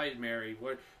people have died, Mary.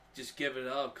 What? Just give it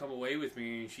up, come away with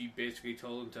me. And she basically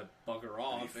told him to bugger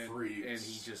off, and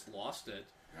he just lost it.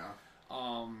 Yeah.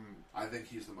 I think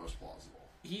he's the most plausible.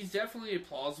 He's definitely a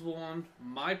plausible one.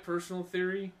 My personal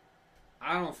theory,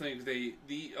 I don't think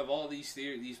of all these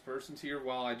persons here.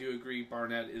 While I do agree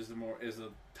Barnett is the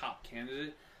top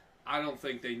candidate, I don't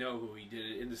think they know who he did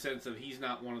it, in the sense of he's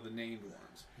not one of the named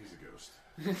ones. He's a ghost.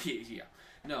 Yeah.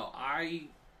 No,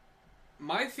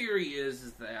 my theory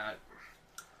is that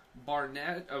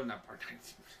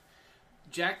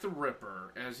Jack the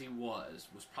Ripper, as he was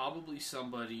probably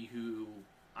somebody who,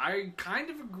 I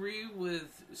kind of agree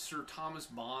with Sir Thomas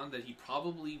Bond that he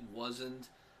probably wasn't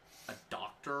a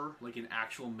doctor, like an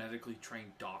actual medically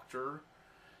trained doctor.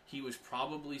 He was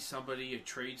probably a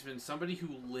tradesman, somebody who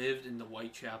lived in the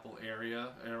Whitechapel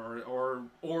area or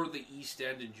the East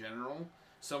End in general,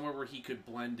 somewhere where he could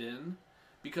blend in.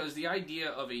 Because the idea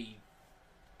of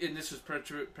and this was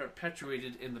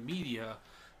perpetuated in the media,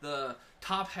 the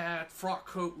top hat, frock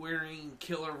coat wearing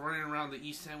killer running around the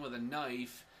East End with a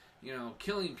knife,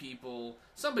 killing people,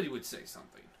 somebody would say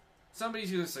something.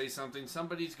 Somebody's going to say something.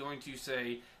 Somebody's going to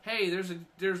say, hey,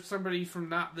 there's somebody from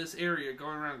not this area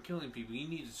going around killing people. You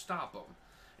need to stop them.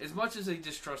 As much as they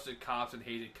distrusted cops and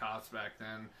hated cops back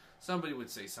then, somebody would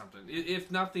say something.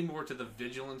 If nothing more, to the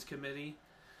Vigilance Committee.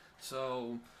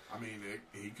 So... I mean,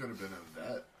 he could have been a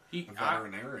vet. A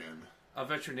veterinarian. A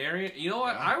veterinarian? You know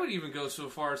what? Yeah. I would even go so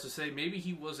far as to say maybe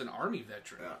he was an Army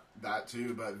veteran. Yeah, that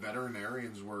too, but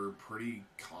veterinarians were pretty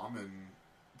common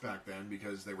back then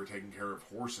because they were taking care of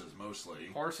horses mostly.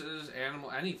 Horses,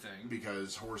 anything.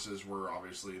 Because horses were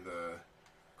obviously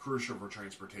crucial for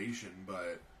transportation,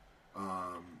 but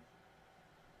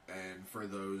and for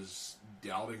those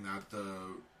doubting that, the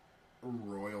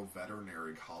Royal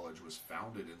Veterinary College was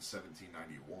founded in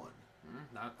 1791.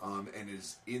 And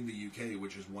is in the UK,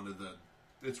 which is one of the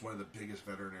biggest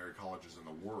veterinary colleges in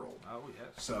the world. Oh,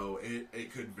 yes. So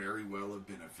it could very well have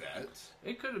been a vet.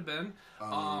 It could have been.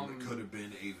 It could have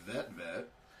been a vet,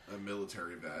 a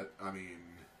military vet. I mean,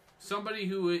 somebody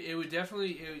who it would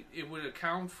definitely it would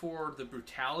account for the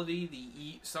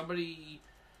brutality. Somebody,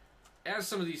 as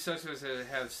some of these suspects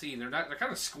have seen, they're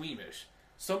kind of squeamish.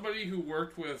 Somebody who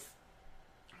worked with.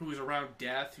 Who was around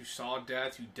death, who saw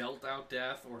death, who dealt out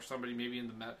death, or somebody maybe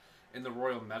in the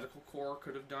Royal Medical Corps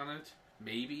could have done it,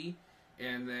 maybe.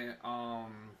 And then,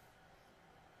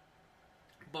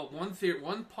 but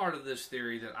one part of this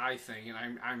theory that I think, and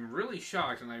I'm really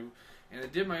shocked, and I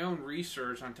did my own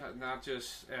research on not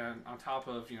just on top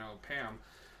of Pam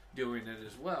doing it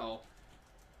as well.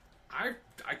 I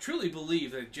truly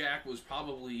believe that Jack was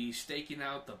probably staking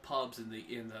out the pubs in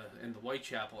the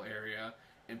Whitechapel area.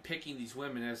 And picking these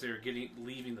women as they're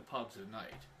leaving the pubs at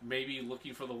night, maybe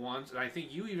looking for the ones. And I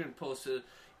think you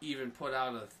put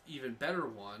out a even better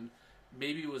one.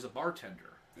 Maybe it was a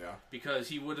bartender. Yeah. Because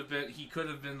he could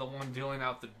have been the one dealing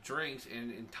out the drinks and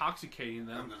intoxicating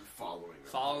them, and then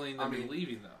following them and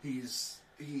leaving them.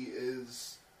 he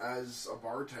is, as a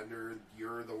bartender,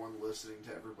 you're the one listening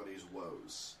to everybody's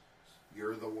woes.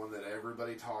 You're the one that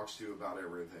everybody talks to about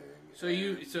everything. So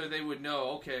they would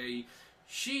know, okay,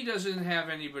 she doesn't have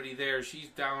anybody there. She's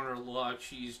down her luck.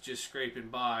 She's just scraping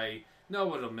by. No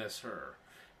one will miss her.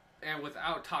 And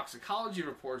without toxicology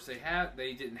reports, they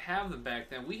didn't have them back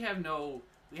then. We have no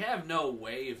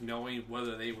way of knowing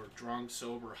whether they were drunk,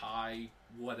 sober, high,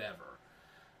 whatever.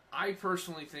 I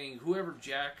personally think whatever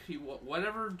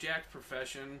Jack's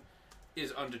profession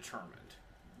is undetermined.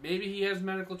 Maybe he has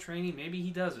medical training, maybe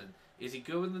he doesn't. Is he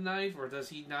good with the knife, or does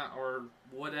he not, or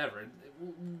whatever?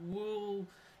 We'll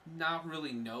not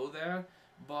really know that,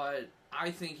 but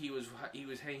I think he was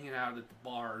hanging out at the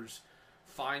bars,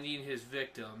 finding his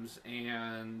victims,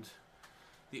 and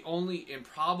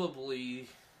probably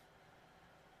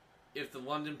if the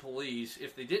London police,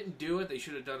 if they didn't do it, they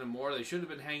should have done it more. They should have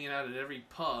been hanging out at every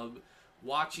pub,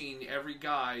 watching every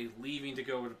guy leaving to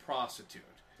go with a prostitute.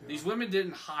 Yeah. These women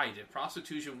didn't hide it.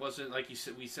 Prostitution wasn't, like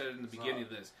we said in the beginning of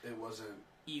this. It wasn't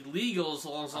illegal as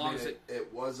long as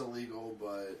it was illegal,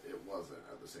 but it wasn't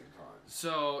at the same time.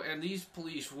 So, and these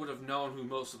police would have known who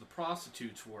most of the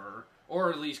prostitutes were,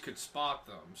 or at least could spot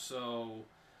them. So,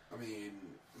 I mean,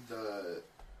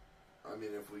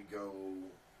 if we go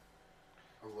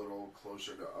a little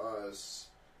closer to us,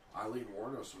 Eileen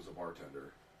Warnos was a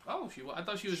bartender. Oh, I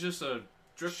thought she was just a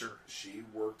drifter. She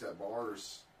worked at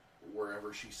bars.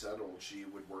 Wherever she settled, she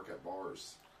would work at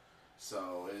bars.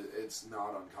 So it's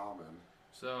not uncommon.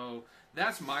 So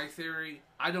that's my theory.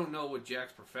 I don't know what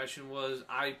Jack's profession was.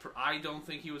 I don't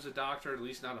think he was a doctor, at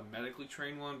least not a medically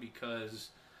trained one, because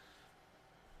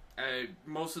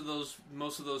most of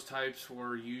those types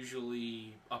were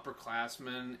usually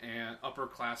upperclassmen and upper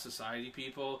class society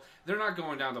people. They're not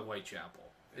going down to Whitechapel.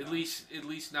 Yeah. At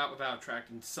least not without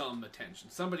attracting some attention.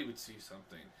 Somebody would see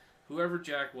something. Whoever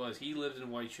Jack was, he lived in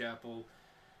Whitechapel,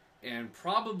 and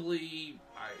probably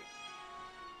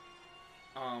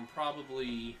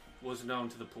was known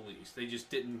to the police. They just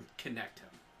didn't connect him.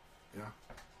 Yeah.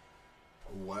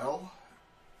 Well,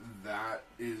 that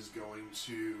is going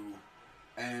to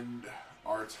end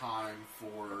our time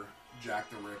for Jack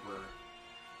the Ripper.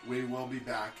 We will be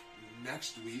back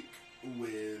next week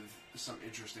with some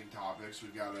interesting topics.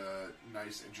 We've got a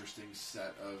nice, interesting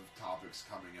set of topics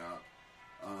coming up.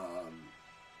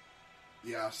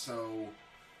 So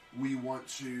we want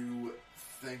to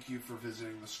thank you for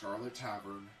visiting the Scarlet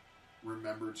Tavern.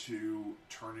 Remember to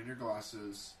turn in your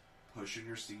glasses, push in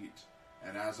your seat,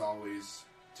 and as always,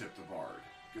 tip the bard.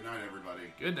 Good night,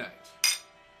 everybody. Good night.